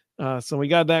 So we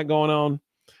got that going on.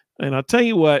 And I'll tell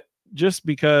you what, just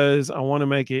because I want to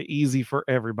make it easy for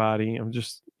everybody, I'm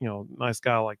just, nice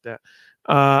guy like that.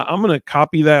 I'm going to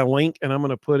copy that link and I'm going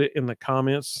to put it in the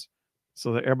comments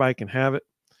so that everybody can have it.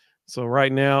 So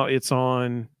right now it's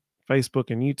on Facebook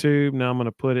and YouTube. Now I'm going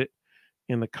to put it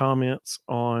in the comments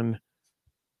on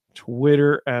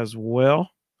Twitter as well.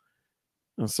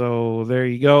 And so there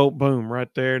you go. Boom,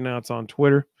 right there. Now it's on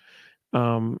Twitter.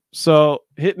 So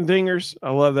hitting dingers.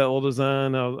 I love that little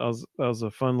design. That was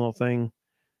a fun little thing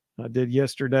I did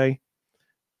yesterday.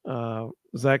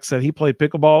 Zach said he played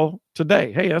pickleball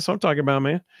today. Hey, that's what I'm talking about,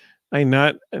 man. Hey,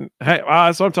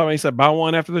 that's what I'm talking about. He said buy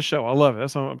one after the show. I love it.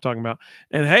 That's what I'm talking about.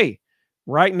 And hey,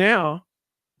 right now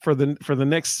for the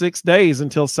next 6 days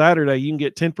until Saturday, you can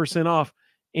get 10% off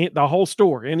the whole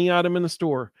store, any item in the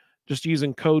store, just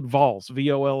using code VOLS,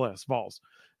 VOLS,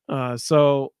 VOLS.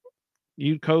 So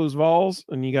you code VOLS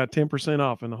and you got 10%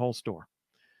 off in the whole store.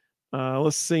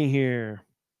 Let's see here.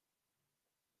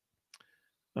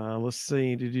 Let's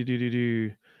see.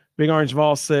 Big Orange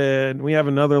Vol said, we have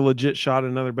another legit shot at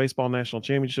another baseball national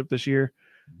championship this year.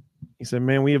 He said,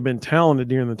 man, we have been talented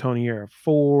during the Tony era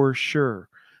for sure.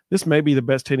 This may be the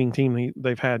best hitting team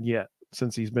they've had yet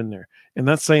since he's been there. And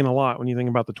that's saying a lot when you think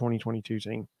about the 2022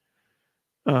 team.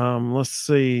 Let's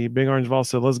see. Big Orange Vol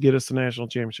said, let's get us the national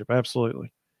championship.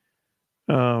 Absolutely.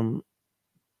 Let's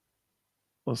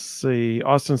see.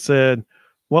 Austin said,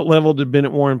 what level did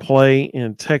Bennett Warren play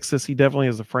in Texas? He definitely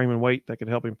has a frame and weight that could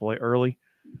help him play early.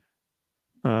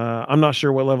 I'm not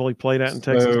sure what level he played at in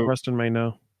Texas. Preston may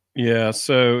know. Yeah,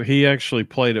 so he actually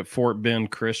played at Fort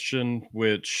Bend Christian,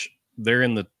 which they're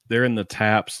in the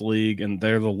TAPS league, and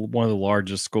they're one of the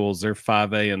largest schools. They're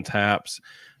 5A in TAPS.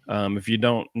 If you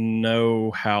don't know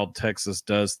how Texas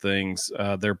does things,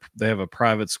 they have a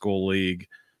private school league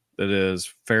that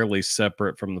is fairly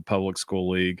separate from the public school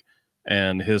league,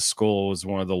 and his school is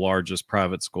one of the largest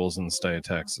private schools in the state of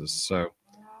Texas. So,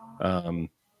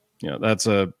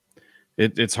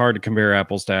 it's hard to compare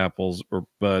apples to apples,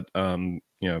 but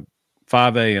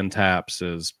 5A and TAPS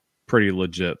is pretty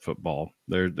legit football.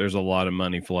 There's a lot of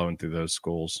money flowing through those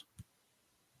schools.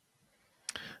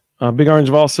 Big Orange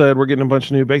Vol said we're getting a bunch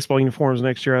of new baseball uniforms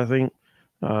next year. I think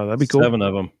that'd be cool. 7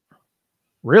 of them.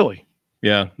 Really?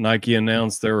 Yeah. Nike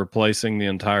announced they're replacing the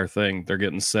entire thing. They're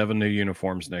getting 7 new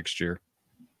uniforms next year.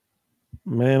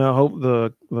 Man, I hope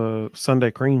the Sunday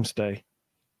cream stay.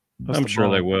 I'm sure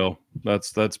they will.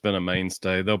 That's been a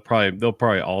mainstay. They'll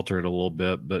probably alter it a little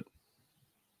bit, but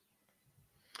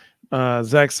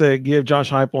Zach said give Josh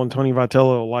Heupel and Tony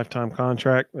Vitello a lifetime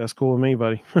contract. That's cool with me,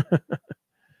 buddy.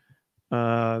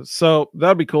 So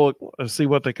that'd be cool to see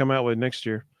what they come out with next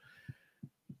year.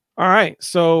 All right,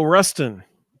 so Rustin,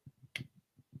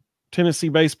 Tennessee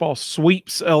baseball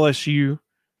sweeps LSU,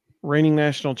 reigning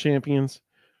national champions.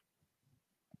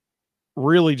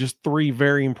 Really just 3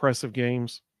 very impressive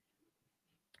games.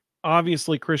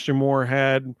 Obviously, Christian Moore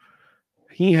had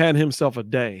himself a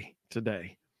day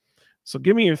today. So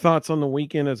give me your thoughts on the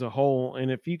weekend as a whole.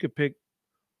 And if you could pick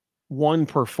one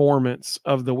performance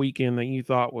of the weekend that you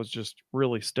thought was just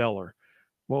really stellar,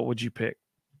 what would you pick?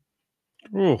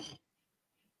 Ooh.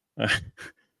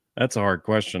 That's a hard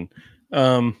question.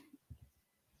 Well,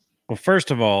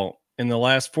 first of all, in the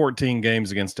last 14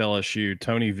 games against LSU,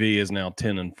 Tony V is now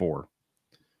 10-4.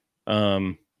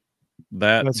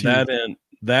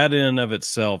 That in of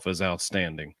itself is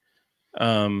outstanding.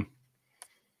 One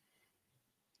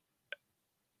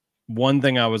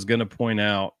thing I was going to point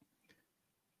out,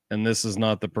 and this is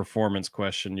not the performance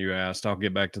question you asked, I'll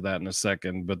get back to that in a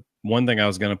second, but one thing I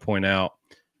was going to point out,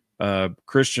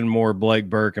 Christian Moore, Blake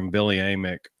Burke, and Billy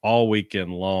Amick all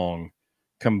weekend long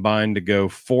combined to go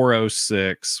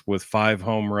 406 with 5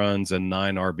 home runs and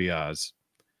 9 RBIs.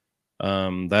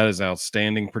 That is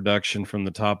outstanding production from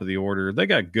the top of the order. They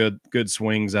got good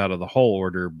swings out of the whole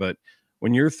order, but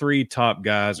when your 3 top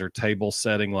guys are table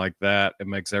setting like that, it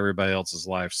makes everybody else's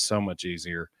life so much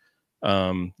easier.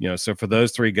 So for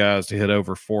those 3 guys to hit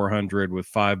over 400 with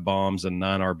 5 bombs and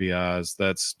 9 RBIs,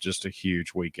 that's just a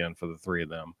huge weekend for the 3 of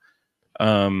them.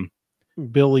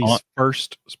 Billy's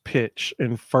first pitch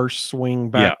and first swing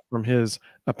back from his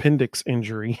appendix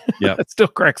injury. Yeah, it still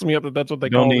cracks me up that that's what they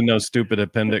don't call need it. No stupid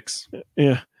appendix.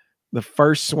 Yeah, the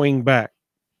first swing back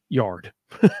yard,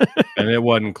 and it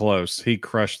wasn't close. He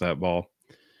crushed that ball.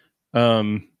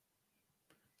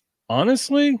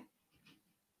 Honestly,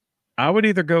 I would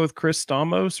either go with Chris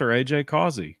Stamos or AJ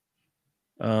Causey.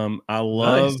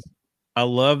 I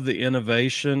love the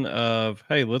innovation of,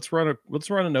 hey, let's run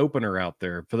an opener out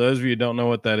there. For those of you who don't know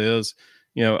what that is,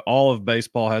 all of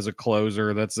baseball has a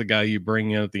closer. That's the guy you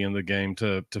bring in at the end of the game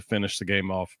to finish the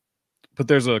game off. But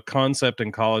there's a concept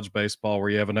in college baseball where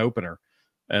you have an opener,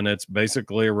 and it's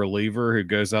basically a reliever who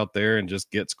goes out there and just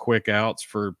gets quick outs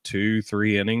for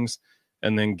 2-3 innings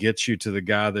and then gets you to the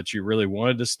guy that you really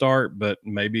wanted to start, but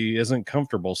maybe isn't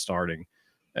comfortable starting.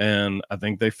 And I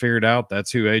think they figured out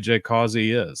that's who AJ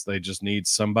Causey is. They just need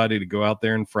somebody to go out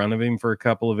there in front of him for a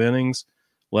couple of innings,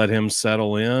 let him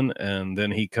settle in, and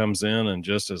then he comes in and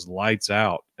just is lights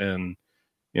out. And,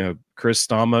 Chris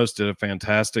Stamos did a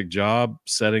fantastic job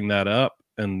setting that up.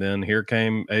 And then here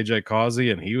came AJ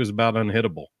Causey, and he was about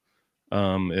unhittable.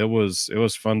 It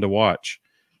was fun to watch.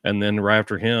 And then right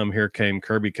after him, here came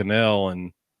Kirby Cannell,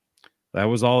 and that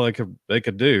was all they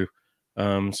could do.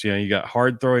 You got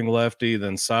hard throwing lefty,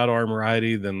 then sidearm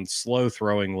righty, then slow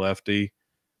throwing lefty.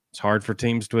 It's hard for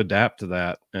teams to adapt to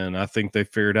that. And I think they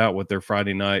figured out what their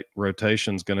Friday night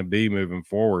rotation is going to be moving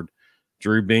forward.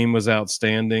 Drew Beam was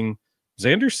outstanding.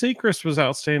 Xander Sechrist was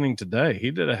outstanding today. He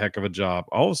did a heck of a job.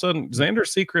 All of a sudden, Xander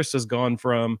Sechrist has gone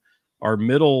from our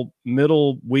middle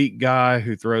week guy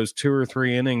who throws 2 or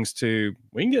 3 innings to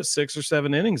we can get 6 or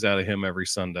 7 innings out of him every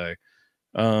Sunday.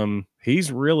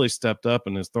 He's really stepped up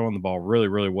and is throwing the ball really,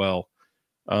 really well.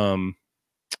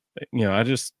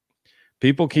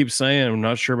 People keep saying, I'm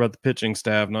not sure about the pitching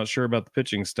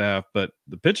staff, but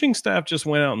the pitching staff just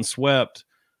went out and swept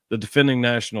the defending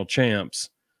national champs,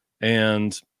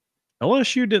 and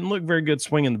LSU didn't look very good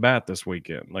swinging the bat this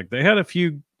weekend. Like, they had a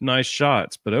few nice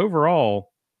shots, but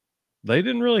overall they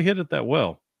didn't really hit it that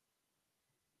well.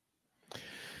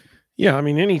 Yeah, I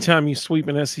mean, anytime you sweep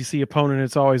an SEC opponent,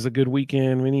 it's always a good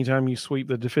weekend. Anytime you sweep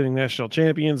the defending national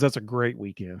champions, that's a great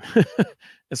weekend,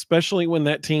 especially when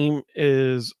that team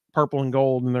is purple and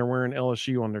gold and they're wearing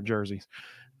LSU on their jerseys.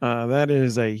 That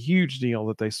is a huge deal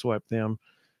that they swept them.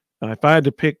 If I had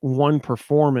to pick one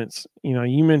performance,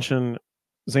 you mentioned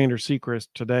Xander Sechrist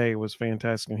today was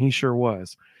fantastic, and he sure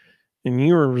was. And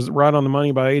you were right on the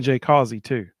money by AJ Causey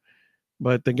too.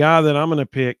 But the guy that I'm going to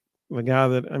pick, the guy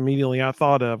that immediately I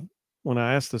thought of when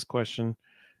I asked this question,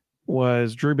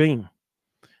 was Drew Beam.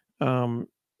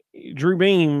 Drew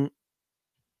Beam,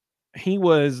 he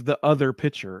was the other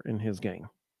pitcher in his game.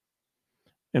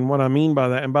 And what I mean by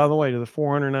that, and by the way, to the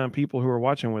 409 people who are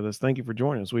watching with us, thank you for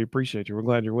joining us. We appreciate you. We're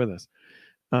glad you're with us.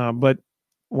 But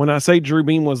when I say Drew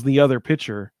Beam was the other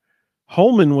pitcher,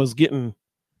 Holman was getting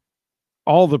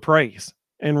all the praise,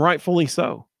 and rightfully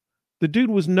so. The dude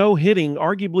was no hitting,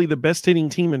 arguably the best hitting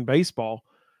team in baseball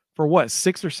for what,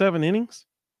 6 or 7 innings?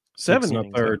 7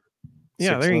 innings. Third.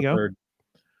 Yeah, there you go. Third.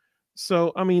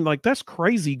 So, I mean, like, that's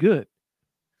crazy good.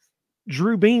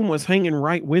 Drew Beam was hanging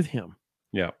right with him.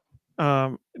 Yeah.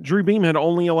 Drew Beam had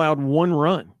only allowed 1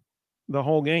 run the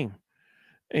whole game.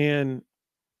 And,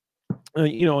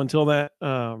 until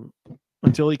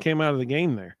he came out of the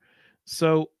game there.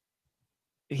 So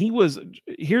here's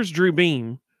Drew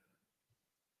Beam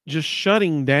just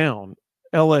shutting down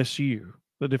LSU,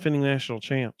 the defending national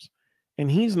champs. And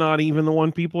he's not even the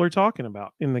one people are talking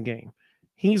about in the game.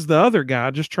 He's the other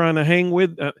guy just trying to hang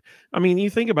with. You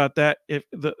think about that.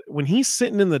 When he's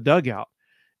sitting in the dugout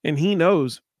and he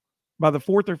knows by the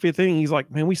 4th or 5th inning, he's like,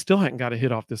 man, we still haven't got a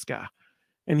hit off this guy.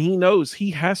 And he knows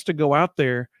he has to go out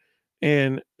there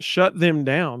and shut them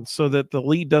down so that the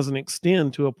lead doesn't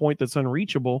extend to a point that's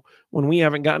unreachable when we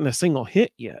haven't gotten a single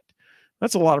hit yet.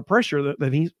 That's a lot of pressure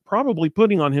that he's probably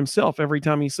putting on himself every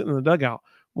time he's sitting in the dugout,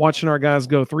 watching our guys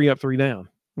go 3 up, 3 down.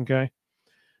 Okay.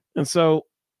 And so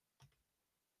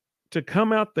to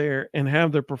come out there and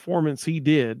have the performance he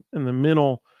did and the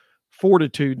mental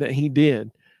fortitude that he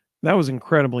did, that was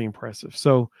incredibly impressive.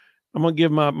 So I'm going to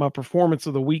give my performance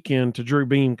of the weekend to Drew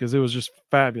Beam because it was just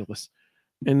fabulous.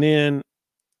 And then,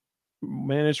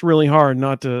 man, it's really hard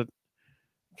not to,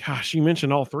 gosh, you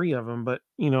mentioned all 3 of them, but,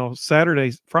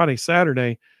 Friday,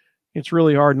 Saturday, it's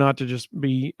really hard not to just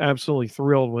be absolutely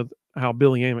thrilled with how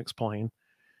Billy Amick's playing.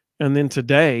 And then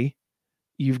today,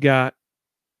 you've got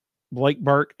Blake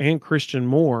Burke and Christian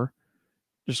Moore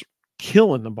just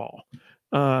killing the ball.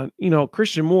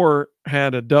 Christian Moore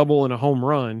had a double and a home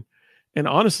run. And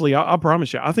honestly, I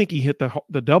promise you, I think he hit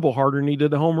the double harder than he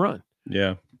did the home run.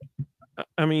 Yeah.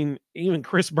 I mean, even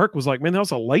Chris Burke was like, man, that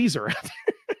was a laser out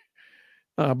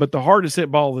there. But the hardest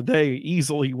hit ball of the day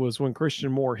easily was when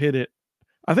Christian Moore hit it,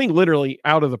 I think literally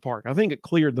out of the park. I think it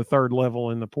cleared the 3rd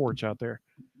level in the porch out there.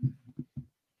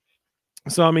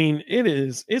 So, I mean,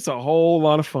 it's a whole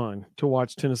lot of fun to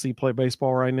watch Tennessee play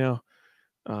baseball right now.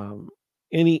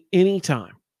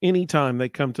 Anytime they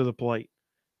come to the plate,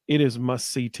 it is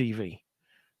must-see TV.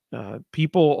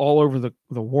 People all over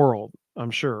the world,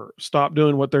 I'm sure, stop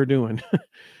doing what they're doing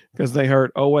because they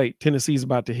heard, oh, wait, Tennessee's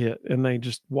about to hit, and they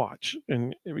just watch.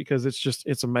 And because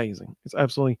it's amazing.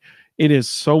 It is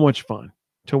so much fun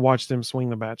to watch them swing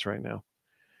the bats right now.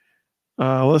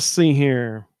 Let's see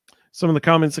here. Some of the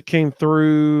comments that came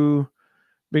through.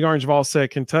 Big Orange Vol said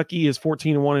Kentucky is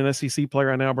 14-1 in SEC play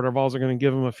right now, but our Vols are going to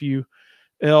give them a few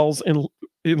L's in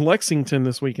Lexington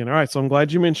this weekend. All right, so I'm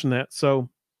glad you mentioned that. So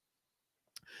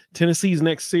Tennessee's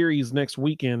next series next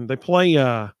weekend, they play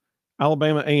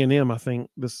Alabama A&M, I think,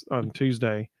 this on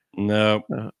Tuesday. No.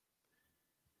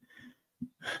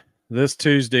 This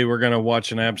Tuesday, we're going to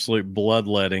watch an absolute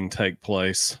bloodletting take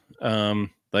place.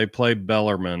 They play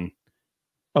Bellarmine.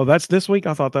 Oh, that's this week?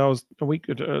 I thought that was a week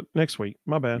next week.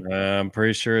 My bad. I'm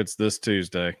pretty sure it's this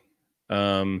Tuesday.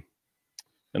 And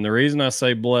the reason I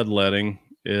say bloodletting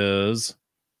is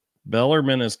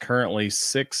Bellarmine is currently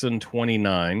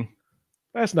 6-29.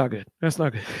 That's not good.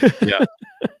 Yeah,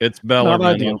 it's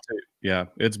Bellarmine.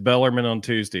 It's Bellarmine on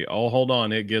Tuesday. Oh, hold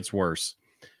on, it gets worse.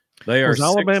 They are was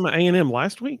Alabama A&M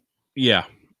last week? Yeah.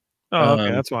 Oh,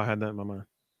 okay. That's why I had that in my mind.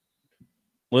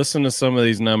 Listen to some of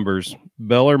these numbers.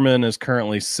 Bellarmine is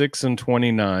currently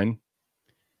 6-29.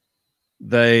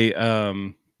 They at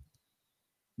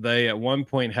one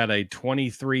point had a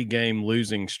 23-game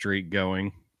losing streak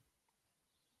going.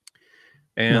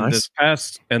 And nice.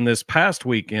 this past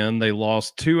weekend, they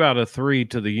lost 2 out of 3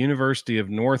 to the University of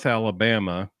North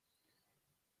Alabama,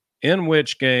 in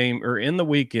the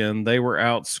weekend, they were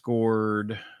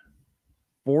outscored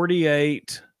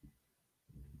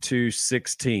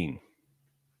 48-16.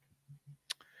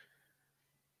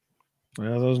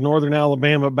 Well, those Northern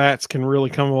Alabama bats can really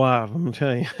come alive, I'm going to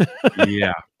tell you.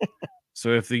 Yeah. So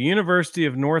if the University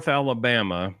of North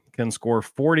Alabama can score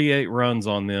 48 runs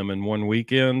on them in one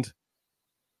weekend,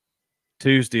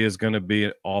 Tuesday is going to be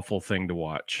an awful thing to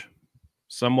watch.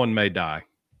 Someone may die.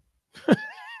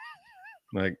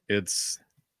 Like, it's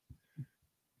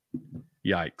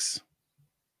yikes.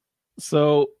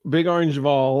 So Big Orange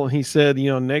Vol, he said,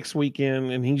 next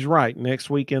weekend, and he's right, next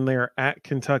weekend they are at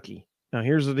Kentucky. Now,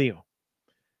 here's the deal.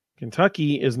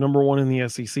 Kentucky is number 1 in the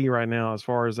SEC right now as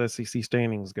far as SEC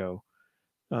standings go,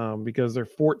 because they're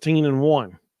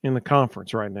 14-1 in the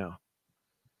conference right now.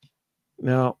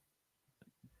 Now,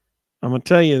 I'm going to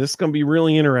tell you, this is going to be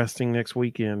really interesting next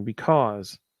weekend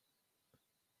because,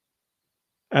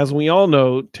 as we all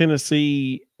know,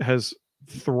 Tennessee has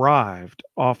thrived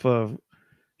off of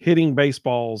hitting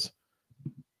baseballs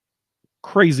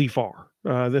crazy far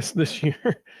this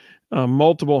year.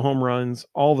 Multiple home runs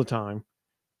all the time.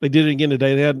 They did it again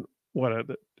today. They had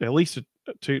at least a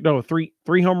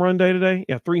three home run day today.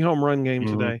 Yeah, 3 home run game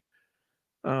today.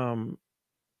 I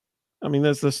mean,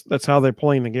 that's how they're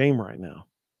playing the game right now.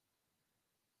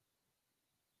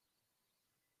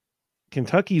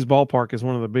 Kentucky's ballpark is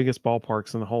one of the biggest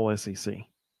ballparks in the whole SEC.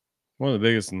 One of the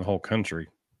biggest in the whole country.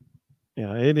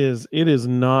 Yeah, it is. It is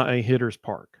not a hitter's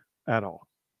park at all.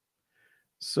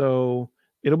 So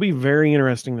it'll be very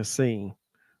interesting to see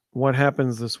what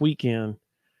happens this weekend.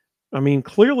 I mean,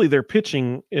 clearly their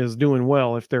pitching is doing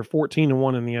well if they're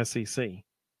 14-1 in the SEC.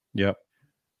 Yep.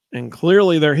 And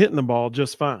clearly they're hitting the ball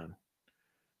just fine.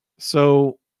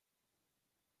 So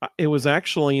it was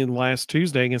actually in last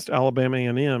Tuesday against Alabama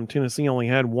A&M. Tennessee only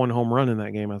had 1 home run in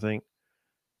that game, I think.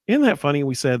 Isn't that funny?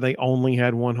 We said they only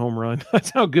had 1 home run.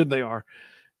 That's how good they are.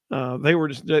 They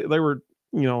were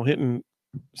hitting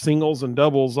singles and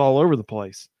doubles all over the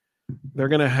place. They're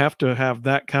going to have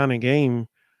that kind of game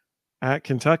at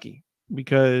Kentucky.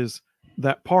 because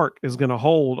that park is going to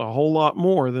hold a whole lot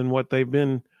more than what they've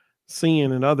been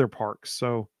seeing in other parks.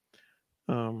 So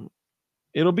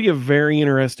it'll be a very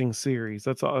interesting series.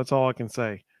 That's all I can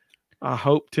say. I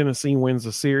hope Tennessee wins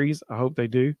the series. I hope they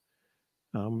do.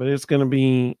 But it's going to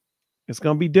be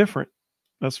different.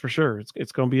 That's for sure.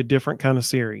 It's going to be a different kind of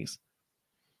series.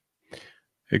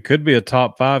 It could be a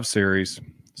top 5 series.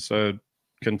 So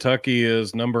Kentucky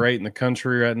is number 8 in the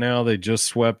country right now. They just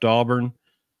swept Auburn.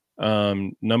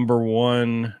 Number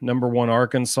one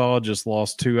Arkansas just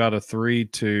lost 2 out of 3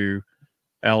 to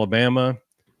Alabama.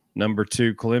 Number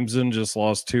 2 Clemson just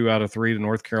lost 2 out of 3 to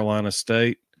North Carolina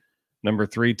State. Number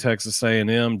 3 Texas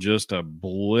A&M just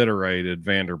obliterated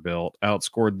Vanderbilt,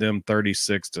 outscored them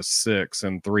 36-6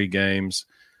 in 3 games.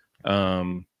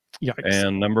 Yikes.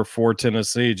 And number 4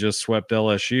 Tennessee just swept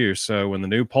LSU. So when the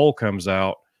new poll comes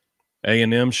out,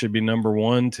 A&M should be number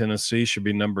 1, Tennessee should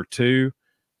be number 2.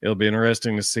 It'll be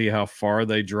interesting to see how far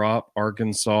they drop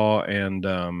Arkansas and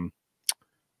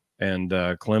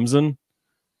Clemson.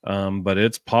 But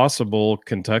it's possible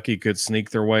Kentucky could sneak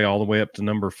their way all the way up to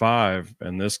number 5,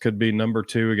 and this could be number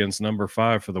 2 against number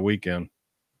 5 for the weekend.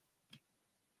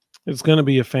 It's going to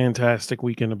be a fantastic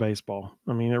weekend of baseball.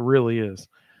 I mean, it really is.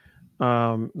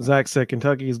 Zach said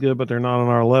Kentucky is good, but they're not on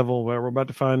our level. Well, we're about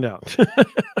to find out.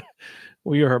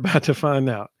 We are about to find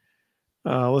out.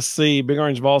 Let's see. Big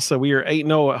Orange Ball said we are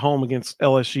 8-0 at home against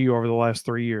LSU over the last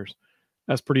 3 years.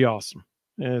 That's pretty awesome.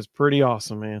 It's pretty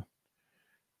awesome, man.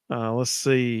 Let's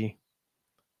see.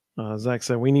 Zach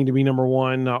said we need to be number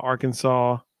 1,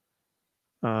 Arkansas.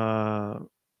 Big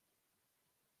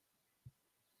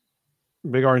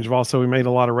Orange Ball said we made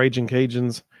a lot of Raging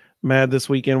Cajuns mad this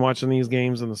weekend watching these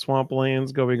games in the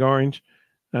Swamplands. Go Big Orange.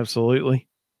 Absolutely.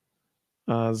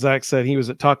 Zach said he was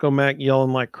at Taco Mac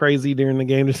yelling like crazy during the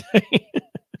game today.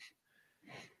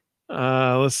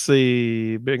 Let's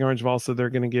see. Big Orange Ball said they're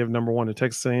going to give number 1 to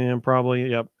Texas A&M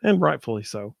probably. Yep, and rightfully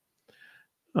so.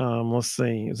 Let's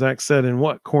see. Zach said in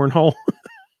what? Cornhole?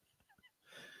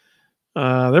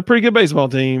 They're a pretty good baseball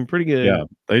team. Pretty good. Yeah,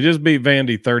 they just beat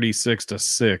Vandy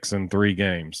 36-6 in 3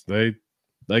 games. They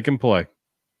can play.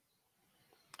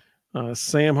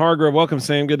 Sam Hargrove, welcome,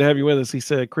 Sam. Good to have you with us. He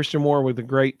said Christian Moore with a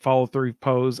great follow-through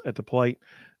pose at the plate.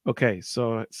 Okay,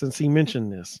 so since he mentioned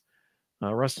this,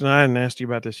 Rustin, I hadn't asked you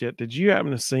about this yet. Did you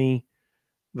happen to see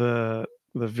the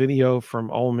video from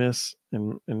Ole Miss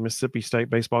and Mississippi State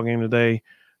baseball game today,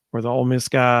 where the Ole Miss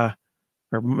guy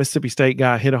or Mississippi State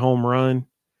guy hit a home run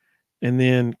and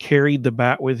then carried the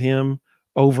bat with him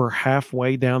over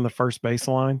halfway down the first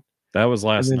baseline? That was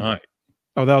last night.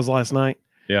 Oh, that was last night.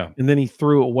 Yeah. And then he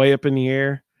threw it way up in the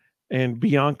air, and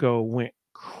Bianco went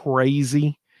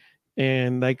crazy,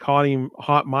 and they caught him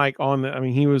hot mic on the. I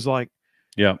mean, he was like,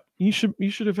 "Yeah, you should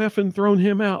have effing thrown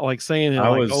him out," like saying it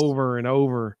over and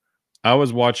over. I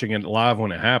was watching it live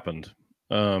when it happened,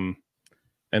 and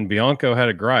Bianco had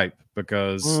a gripe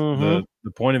because the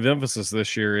point of emphasis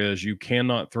this year is you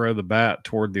cannot throw the bat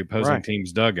toward the opposing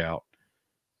team's dugout,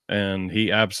 and he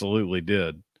absolutely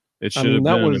did. It should have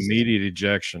been an immediate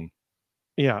ejection.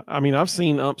 Yeah, I mean, I've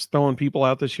seen umps throwing people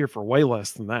out this year for way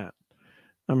less than that.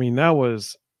 I mean, that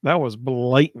was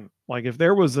blatant. Like, if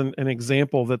there was an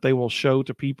example that they will show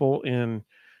to people in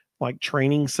like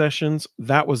training sessions,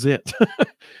 that was it.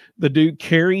 The dude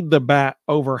carried the bat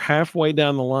over halfway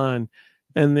down the line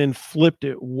and then flipped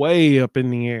it way up in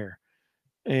the air.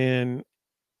 And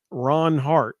Ron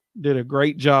Hart did a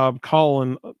great job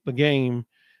calling the game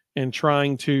and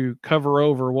trying to cover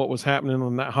over what was happening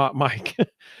on that hot mic.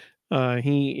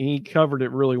 He covered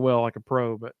it really well, like a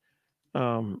pro, but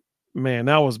man,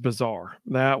 that was bizarre.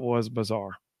 That was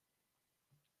bizarre.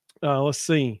 Let's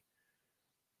see.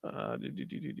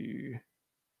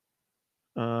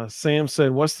 Sam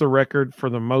said, what's the record for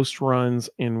the most runs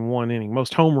in one inning?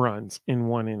 Most home runs in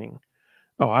one inning?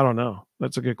 Oh, I don't know.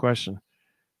 That's a good question.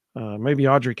 Maybe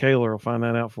Audrey Kaler will find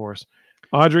that out for us.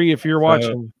 Audrey, if you're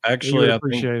watching, actually, I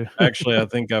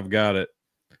think I've got it.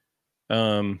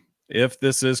 If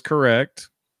this is correct,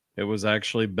 it was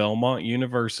actually Belmont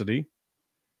University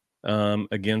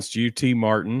against UT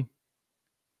Martin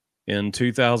in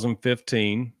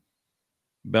 2015.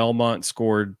 Belmont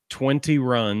scored 20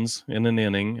 runs in an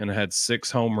inning and had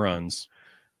 6 home runs.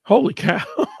 Holy cow.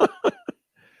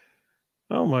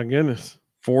 Oh, my goodness.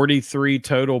 43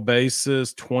 total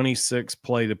bases, 26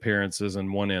 plate appearances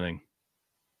in one inning.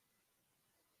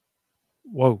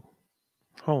 Whoa.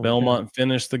 Holy Belmont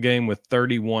finished the game with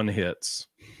 31 hits.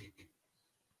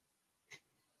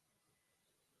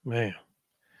 Man.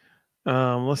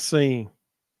 Let's see.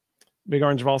 Big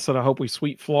Orange Ball said, I hope we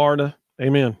sweep Florida.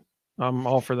 Amen. I'm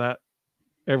all for that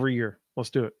every year. Let's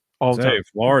do it all the time.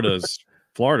 Florida's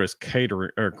Florida's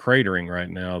cratering right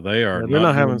now. They are they're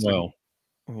not having well.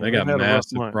 Yeah, they got had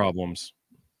massive problems.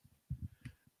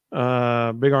 Big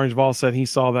Orange Ball said he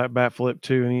saw that bat flip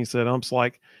too, and he said umps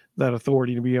like that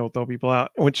authority to be able to throw people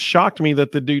out, which shocked me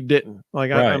that the dude didn't.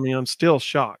 Like, I mean, I'm still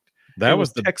shocked. That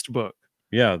was the textbook.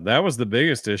 Yeah, that was the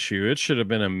biggest issue. It should have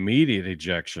been immediate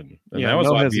ejection. And Yeah, that was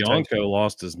no why hesitation. Bianco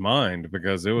lost his mind,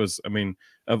 because it was, I mean,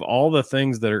 of all the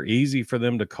things that are easy for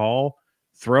them to call,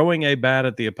 throwing a bat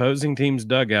at the opposing team's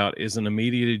dugout is an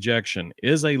immediate ejection,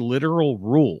 is a literal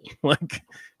rule. Like,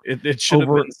 it should have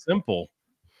been simple.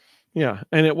 Yeah,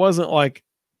 and it wasn't like,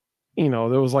 there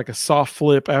was like a soft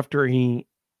flip after he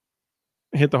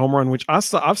hit the home run, which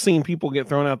I've seen people get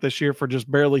thrown out this year for just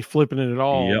barely flipping it at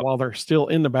all while they're still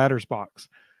in the batter's box.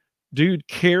 Dude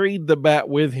carried the bat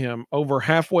with him over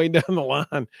halfway down the line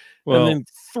and then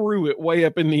threw it way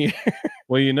up in the air.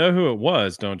 Well, you know who it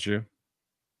was, don't you?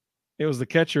 It was the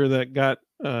catcher that got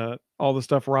all the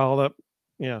stuff riled up.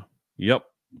 Yeah. Yep.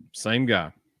 Same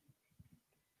guy.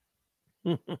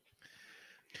 But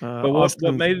what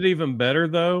made it even better,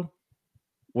 though,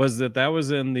 was that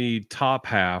was in the top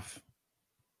half.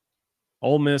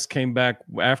 Ole Miss came back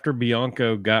after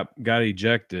Bianco got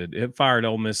ejected. It fired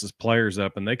Ole Miss's players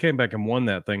up, and they came back and won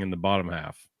that thing in the bottom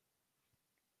half.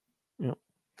 Yep.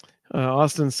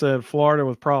 Austin said Florida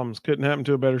with problems. Couldn't happen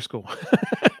to a better school.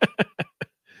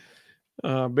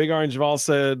 Big Orange Vol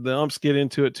said the umps get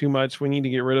into it too much. We need to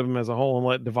get rid of them as a whole and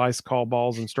let device call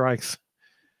balls and strikes.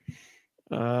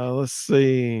 Let's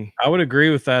see. I would agree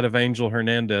with that if Angel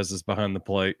Hernandez is behind the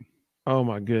plate. Oh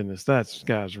my goodness, that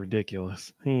guy's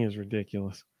ridiculous. He is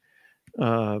ridiculous.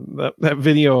 That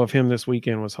video of him this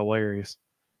weekend was hilarious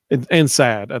and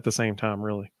sad at the same time,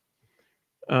 really.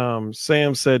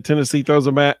 Sam said Tennessee throws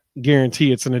a bat,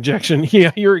 guarantee it's an ejection.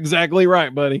 Yeah, you're exactly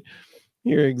right, buddy.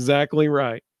 You're exactly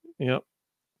right. Yep.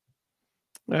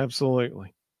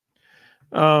 Absolutely.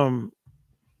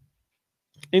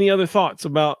 Any other thoughts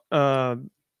about the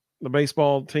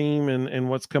baseball team and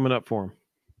what's coming up for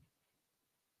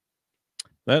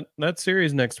them? That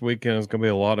series next weekend is going to be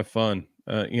a lot of fun.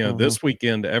 This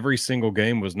weekend, every single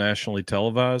game was nationally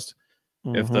televised.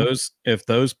 If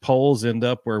those polls end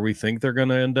up where we think they're going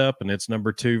to end up, and it's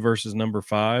number 2 versus number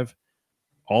 5,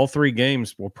 all 3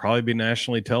 games will probably be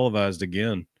nationally televised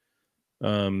again.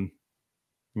 Kind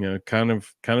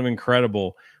of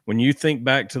incredible when you think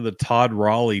back to the Todd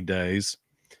Raleigh days.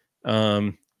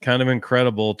 Kind of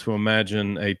incredible to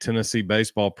imagine a Tennessee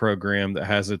baseball program that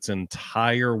has its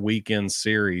entire weekend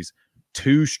series,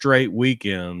 2 straight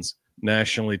weekends,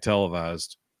 nationally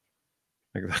televised.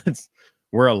 Like,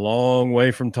 we're a long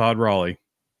way from Todd Raleigh.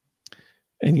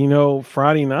 And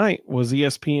Friday night was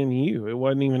ESPNU. It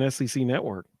wasn't even SEC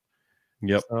Network.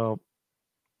 Yep. So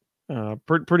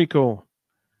pretty cool.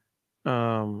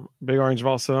 Big Orange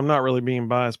Vol said, I'm not really being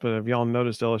biased, but have y'all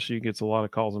noticed LSU gets a lot of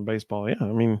calls in baseball? Yeah,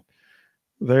 I mean,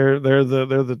 they're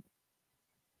the.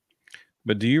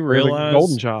 But do you realize,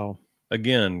 golden child?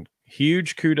 Again,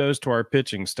 huge kudos to our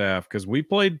pitching staff, because we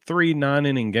played 3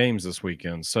 9-inning games this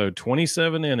weekend. So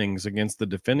 27 innings against the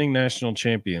defending national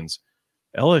champions.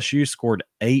 LSU scored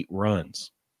 8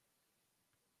 runs.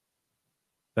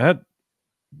 That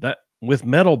with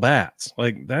metal bats,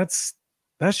 like that's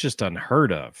just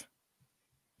unheard of.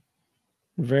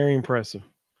 Very impressive.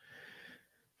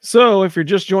 So if you're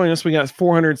just joining us, we got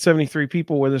 473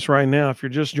 people with us right now. If you're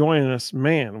just joining us,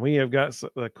 man, we have got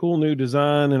a cool new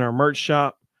design in our merch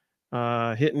shop.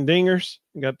 Hitting Dingers.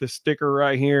 We got this sticker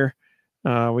right here.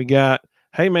 We got,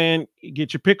 hey man,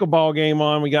 get your pickleball game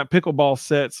on. We got pickleball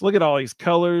sets. Look at all these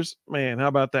colors, man. How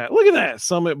about that? Look at that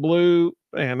Summit Blue,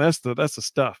 man. That's the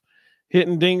stuff.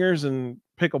 Hitting Dingers and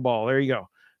pickleball. There you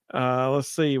go. Let's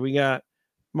see. We got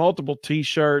multiple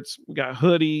T-shirts. We got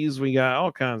hoodies. We got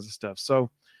all kinds of stuff. So,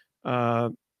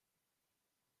 like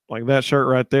that shirt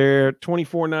right there,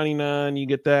 $24.99. You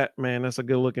get that, man. That's a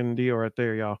good looking deal right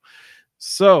there, y'all.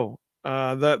 So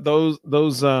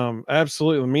those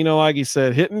absolutely. Mino Laggy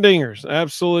said Hitting Dingers.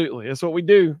 Absolutely. That's what we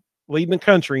do. Leading the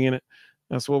country in it.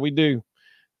 That's what we do.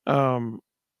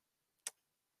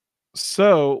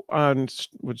 So I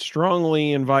would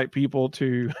strongly invite people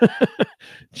to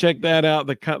check that out.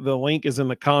 The link is in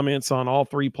the comments on all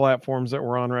 3 platforms that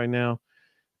we're on right now.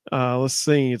 Let's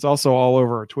see. It's also all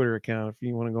over our Twitter account if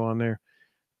you want to go on there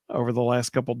over the last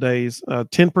couple days.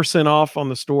 10% off on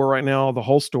the store right now, the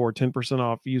whole store, 10%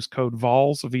 off. Use code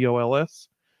VOLS, VOLS,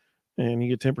 and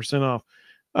you get 10% off.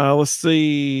 Let's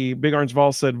see. Big Orange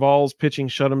Vol said Vols pitching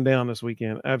shut them down this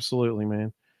weekend. Absolutely,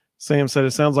 man. Sam said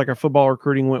it sounds like our football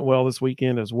recruiting went well this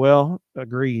weekend as well.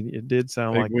 Agreed. It did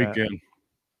sound like weekend.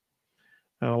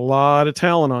 That. A lot of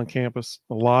talent on campus.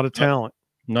 A lot of talent.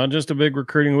 Not just a big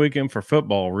recruiting weekend for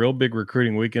football, real big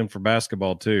recruiting weekend for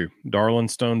basketball too. Darlin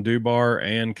Stone Dubar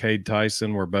and Cade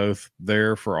Tyson were both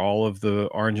there for all of the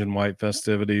orange and white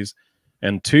festivities.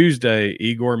 And Tuesday,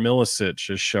 Igor Milicic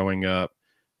is showing up.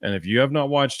 And if you have not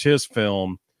watched his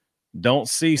film, don't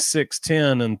see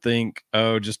 6'10" and think,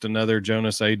 oh, just another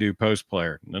Jonas Adu post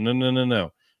player.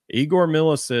 No. Igor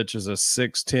Milicic is a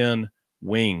 6'10"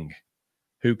 wing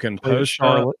who can post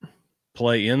Charlotte. up,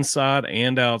 play inside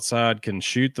and outside, can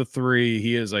shoot the three.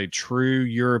 He is a true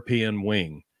European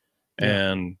wing,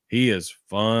 and he is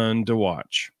fun to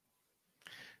watch.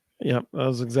 Yep, that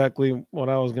was exactly what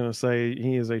I was going to say.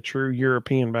 He is a true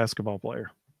European basketball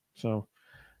player. So,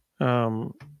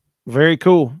 very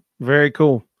cool. Very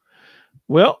cool.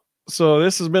 Well, so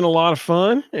this has been a lot of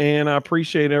fun, and I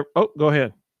appreciate it. Oh, go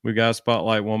ahead. We got to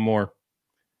spotlight one more.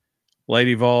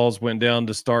 Lady Vols went down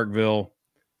to Starkville.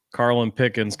 Carlin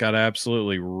Pickens got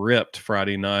absolutely ripped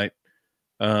Friday night.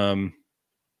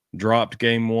 Dropped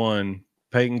game one.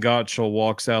 Peyton Gottschall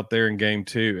walks out there in game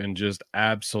two and just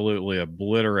absolutely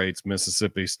obliterates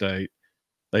Mississippi State.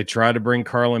 They try to bring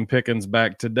Carlin Pickens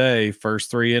back today. First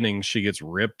 3 innings, she gets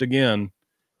ripped again.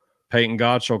 Peyton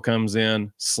Gottschall comes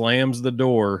in, slams the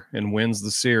door, and wins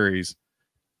the series.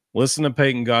 Listen to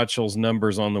Peyton Gottschall's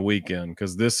numbers on the weekend,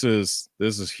 because this is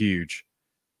huge.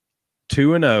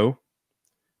 2-0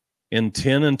 in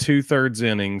 10 2/3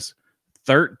 innings,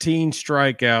 13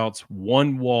 strikeouts,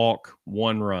 1 walk,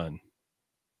 1 run.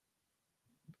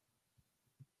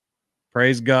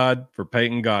 Praise God for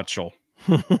Peyton Gottschall.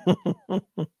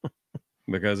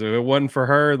 Because if it wasn't for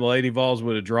her, the Lady Vols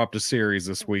would have dropped a series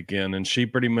this weekend. And she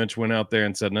pretty much went out there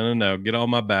and said, no, get on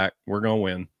my back. We're going to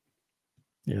win.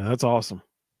 Yeah, that's awesome.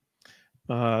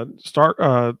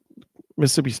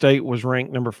 Mississippi State was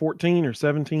ranked number 14 or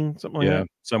 17, something like that. Yeah,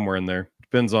 somewhere in there.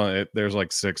 Depends on it. There's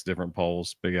like 6 different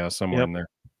polls, but yeah, somewhere in there.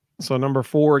 So number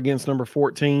 4 against number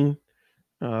 14.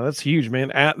 That's huge,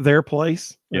 man. At their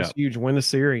place. That's huge. Win the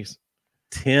series.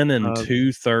 10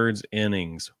 2/3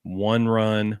 innings, 1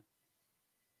 run,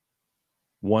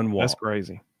 1 walk. That's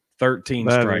crazy. 13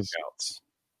 strikeouts.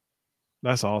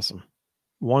 That's awesome.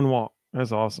 1 walk.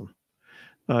 That's awesome.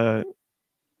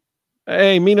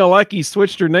 Hey, Mina Lecky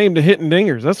switched her name to Hitting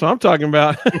Dingers. That's what I'm talking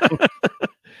about.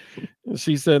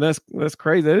 She said that's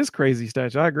crazy. That is crazy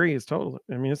stats. I agree. It's totally.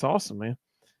 I mean, it's awesome, man.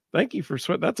 Thank you for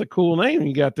that's a cool name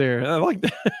you got there. I like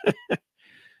that.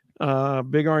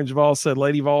 Big Orange Vols said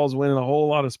Lady Vols winning a whole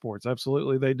lot of sports.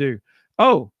 Absolutely, they do.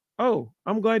 Oh,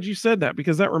 I'm glad you said that,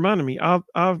 because that reminded me.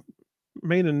 I've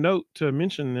made a note to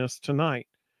mention this tonight.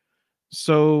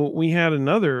 So we had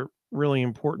another really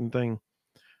important thing.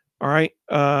 All right.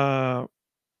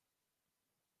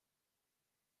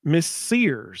 Miss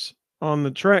Sears on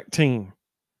the track team.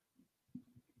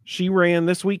 She ran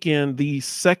this weekend the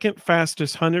second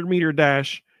fastest 100-meter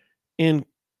dash in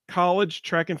college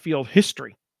track and field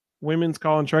history. Women's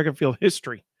college track and field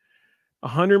history.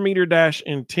 100-meter dash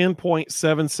in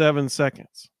 10.77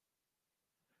 seconds.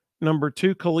 Number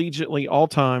 2 collegiately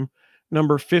all-time.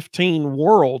 Number 15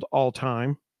 world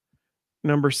all-time.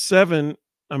 Number 7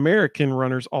 American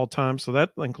runners all time. So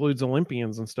that includes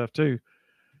Olympians and stuff too.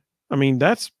 I mean,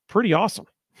 that's pretty awesome.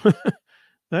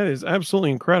 That is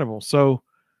absolutely incredible. So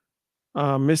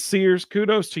Miss Sears,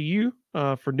 kudos to you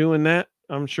for doing that.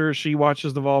 I'm sure she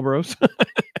watches the Vol Bros.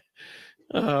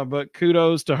 But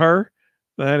kudos to her.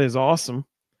 That is awesome.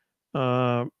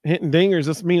 Hitting Dingers,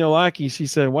 that's Mina Lackey. She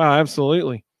said, wow,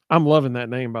 absolutely. I'm loving that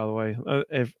name, by the way.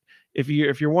 If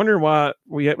you're wondering why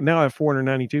we now have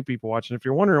 492 people watching, if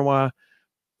you're wondering why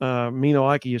Mina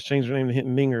Lackey has changed her name to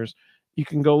Hitting Dingers, you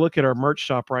can go look at our merch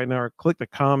shop right now, or click the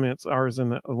comments. Ours in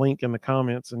the link in the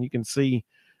comments, and you can see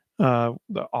the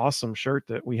awesome shirt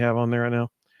that we have on there right now.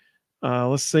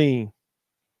 Let's see.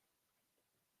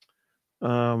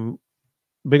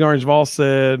 Big Orange Vols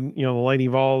said, the Lady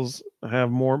Vols have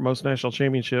most national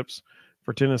championships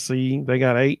for Tennessee. They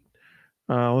got 8.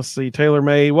 Let's see. Taylor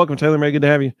May, welcome, Taylor May. Good to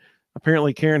have you.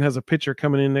 Apparently, Karen has a pitcher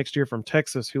coming in next year from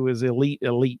Texas who is elite.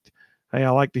 Hey, I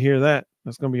like to hear that.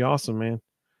 That's going to be awesome, man.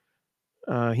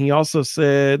 He also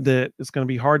said that it's going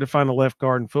to be hard to find a left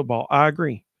guard in football. I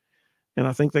agree. And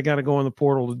I think they got to go in the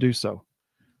portal to do so.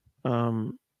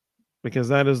 Because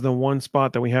that is the one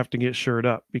spot that we have to get shored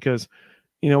up. Because,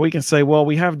 we can say, well,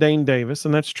 we have Dane Davis,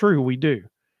 and that's true. We do.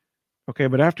 Okay,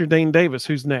 but after Dane Davis,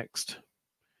 who's next?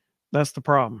 That's the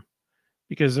problem.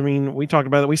 Because, we talked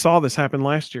about it. We saw this happen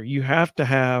last year. You have to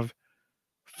have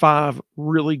 5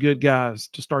 really good guys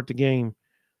to start the game.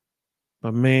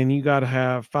 But, man, you got to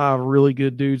have 5 really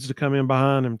good dudes to come in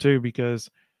behind him, too, because,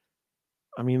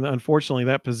 unfortunately,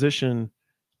 that position,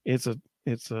 it's a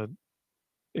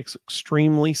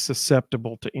extremely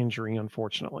susceptible to injury,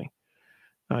 unfortunately.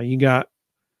 You got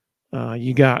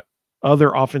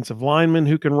other offensive linemen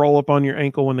who can roll up on your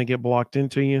ankle when they get blocked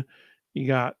into you. You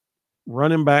got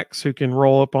running backs who can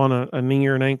roll up on a knee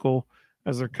or an ankle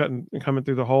as they're coming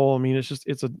through the hole. I mean,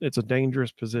 it's a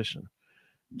dangerous position.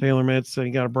 Taylor Med said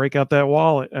you got to break out that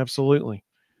wallet. Absolutely.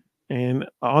 And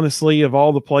honestly, of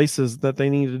all the places that they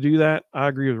need to do that, I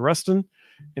agree with Rustin.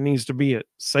 It needs to be at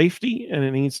safety and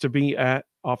it needs to be at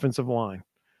offensive line.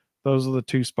 Those are the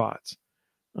two spots.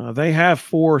 They have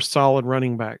 4 solid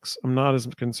running backs. I'm not as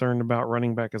concerned about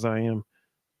running back as I am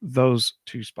those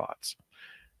 2 spots.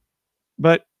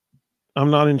 But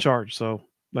I'm not in charge, so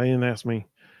they didn't ask me.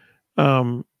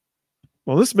 Well,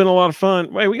 this has been a lot of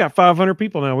fun. Wait, we got 500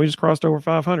 people now. We just crossed over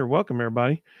 500. Welcome,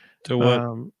 everybody.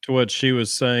 To what she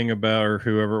was saying about, or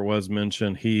whoever it was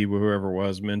mentioned, whoever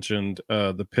was mentioned,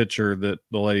 the pitcher that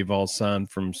the Lady Vols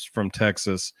signed from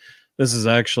Texas. This is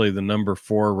actually the number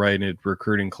 4 rated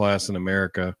recruiting class in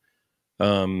America.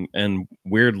 And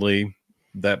weirdly,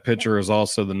 that pitcher is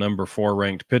also the number 4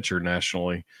 ranked pitcher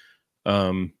nationally.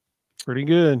 Pretty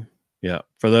good. Yeah.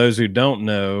 For those who don't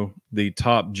know, the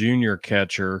top junior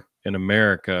catcher in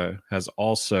America has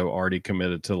also already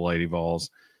committed to the Lady Vols.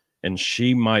 And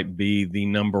she might be the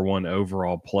number 1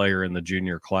 overall player in the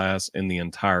junior class in the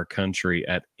entire country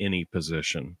at any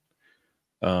position.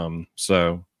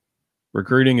 So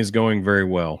recruiting is going very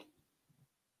well.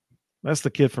 That's the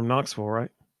kid from Knoxville,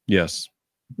 right? Yes.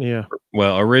 Yeah.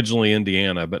 Well, originally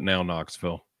Indiana, but now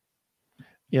Knoxville.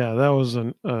 Yeah, that was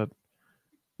an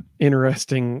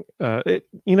interesting,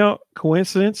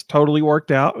 coincidence. Totally worked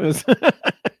out.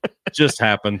 Just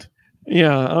happened.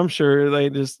 Yeah, I'm sure they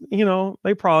just,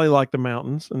 they probably like the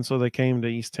mountains, and so they came to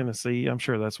East Tennessee. I'm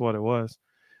sure that's what it was.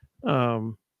 Yeah,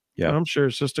 I'm sure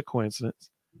it's just a coincidence.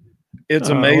 It's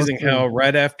amazing how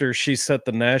right after she set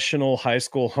the national high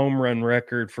school home run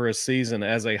record for a season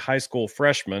as a high school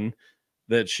freshman,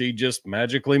 that she just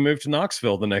magically moved to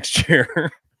Knoxville the next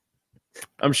year.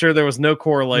 I'm sure there was no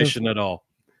correlation at all.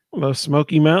 Those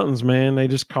Smoky Mountains, man, they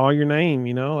just call your name,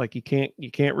 like you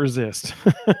can't resist.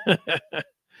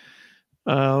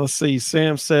 Let's see.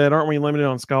 Sam said, aren't we limited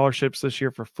on scholarships this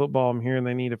year for football? I'm hearing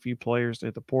they need a few players to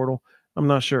hit the portal. I'm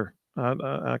not sure.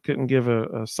 I couldn't give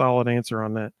a solid answer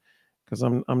on that because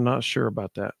I'm not sure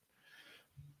about that.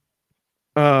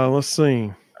 Let's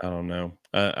see. I don't know.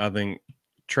 I think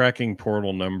tracking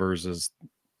portal numbers is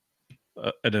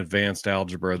an advanced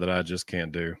algebra that I just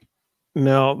can't do.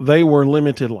 Now, they were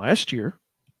limited last year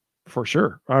for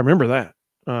sure. I remember that.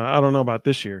 I don't know about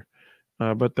this year.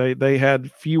 But they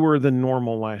had fewer than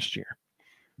normal last year.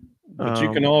 But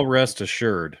you can all rest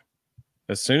assured,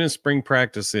 as soon as spring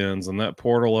practice ends and that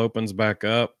portal opens back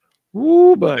up,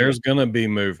 there's going to be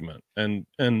movement.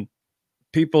 And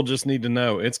people just need to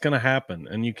know it's going to happen,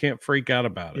 and you can't freak out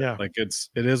about it. Yeah. Like it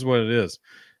is what it is.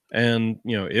 And,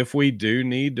 if we do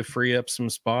need to free up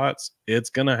some spots, it's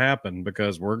going to happen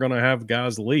because we're going to have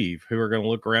guys leave who are going to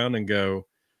look around and go,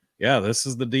 yeah, this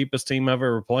is the deepest team I've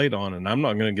ever played on, and I'm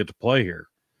not going to get to play here.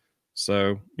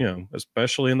 So,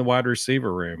 especially in the wide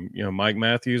receiver room, Mike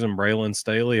Matthews and Braylon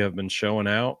Staley have been showing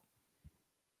out.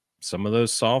 Some of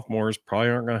those sophomores probably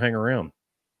aren't going to hang around.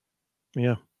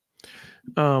 Yeah.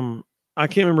 I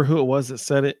can't remember who it was that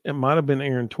said it. It might have been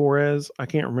Aaron Torres. I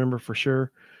can't remember for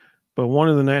sure. But one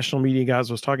of the national media guys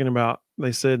was talking about,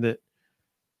 they said that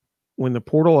when the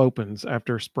portal opens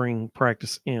after spring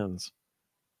practice ends,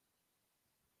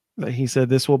 that he said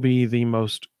this will be the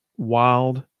most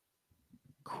wild,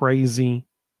 crazy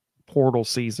portal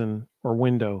season or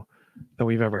window that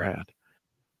we've ever had.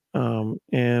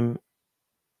 And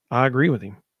I agree with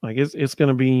him. Like it's going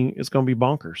to be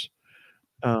bonkers.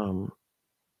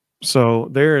 So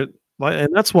there,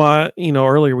 and that's why,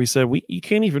 earlier we said you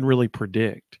can't even really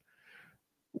predict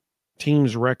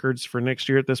teams' records for next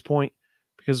year at this point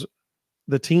because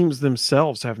the teams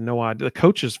themselves have no idea. The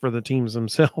coaches for the teams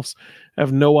themselves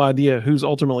have no idea who's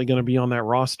ultimately going to be on that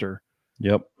roster.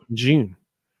 Yep. In June.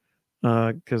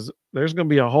 Because there's going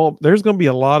to be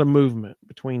a lot of movement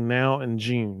between now and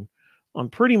June on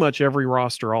pretty much every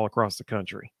roster all across the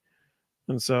country.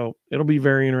 And so it'll be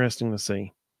very interesting to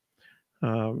see.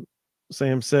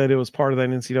 Sam said it was part of that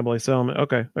NCAA settlement.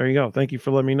 Okay, there you go. Thank you for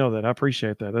letting me know that. I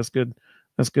appreciate that. That's good.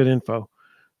 That's good info.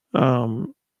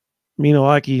 Mina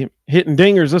Lackey hitting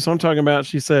dingers. That's what I'm talking about.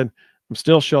 She said, I'm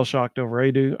still shell-shocked over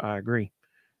Adu. I agree.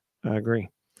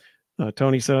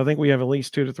 Tony said, I think we have at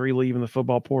least 2 to 3 leave in the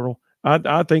football portal.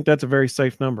 I think that's a very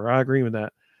safe number. I agree with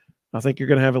that. I think you're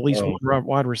going to have at least one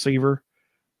wide receiver.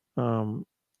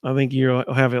 I think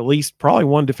you'll have at least probably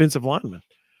one defensive lineman.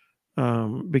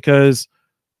 Because,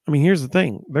 here's the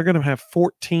thing. They're going to have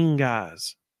 14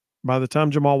 guys By the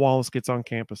time Jamal Wallace gets on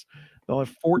campus, they'll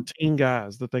have 14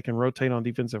 guys that they can rotate on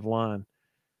defensive line.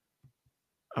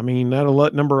 I mean,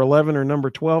 that number 11 or number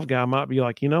 12 guy might be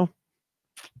like,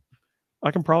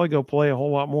 I can probably go play a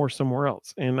whole lot more somewhere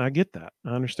else. And I get that. I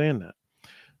understand that.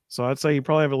 So I'd say you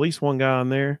probably have at least one guy on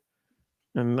there.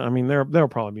 And I mean, there'll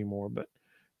probably be more, but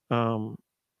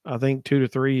I think 2 to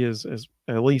 3 is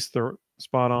at least the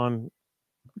spot on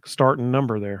starting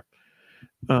number there.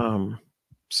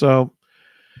 So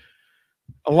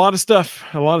a lot of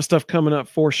stuff coming up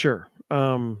for sure.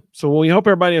 So we hope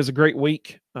everybody has a great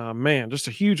week. Man, just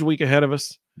a huge week ahead of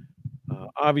us.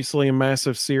 Obviously a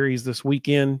massive series this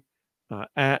weekend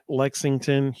at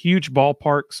Lexington, huge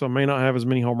ballpark. So may not have as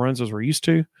many home runs as we're used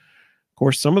to. Of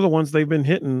course, some of the ones they've been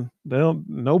hitting, they'll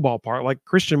no ballpark, like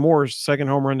Christian Moore's second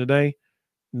home run today.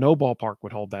 No ballpark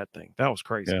would hold that thing. That was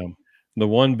crazy. Yeah. The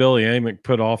one Billy Amick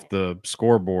put off the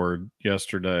scoreboard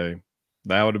yesterday,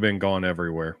 that would have been gone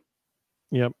everywhere.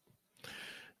 Yep.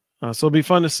 So it'll be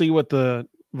fun to see what the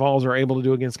Vols are able to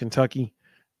do against Kentucky.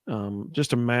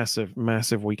 Just a massive,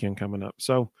 massive weekend coming up.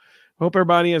 So hope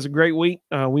everybody has a great week.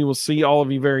 We will see all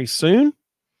of you very soon.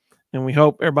 And we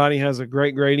hope everybody has a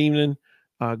great, great evening.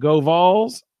 Go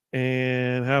Vols,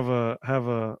 and have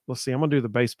a let's see, I'm gonna do the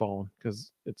baseball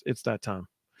because it's that time.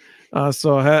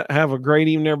 So have a great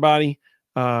evening, everybody.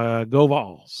 Go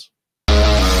Vols.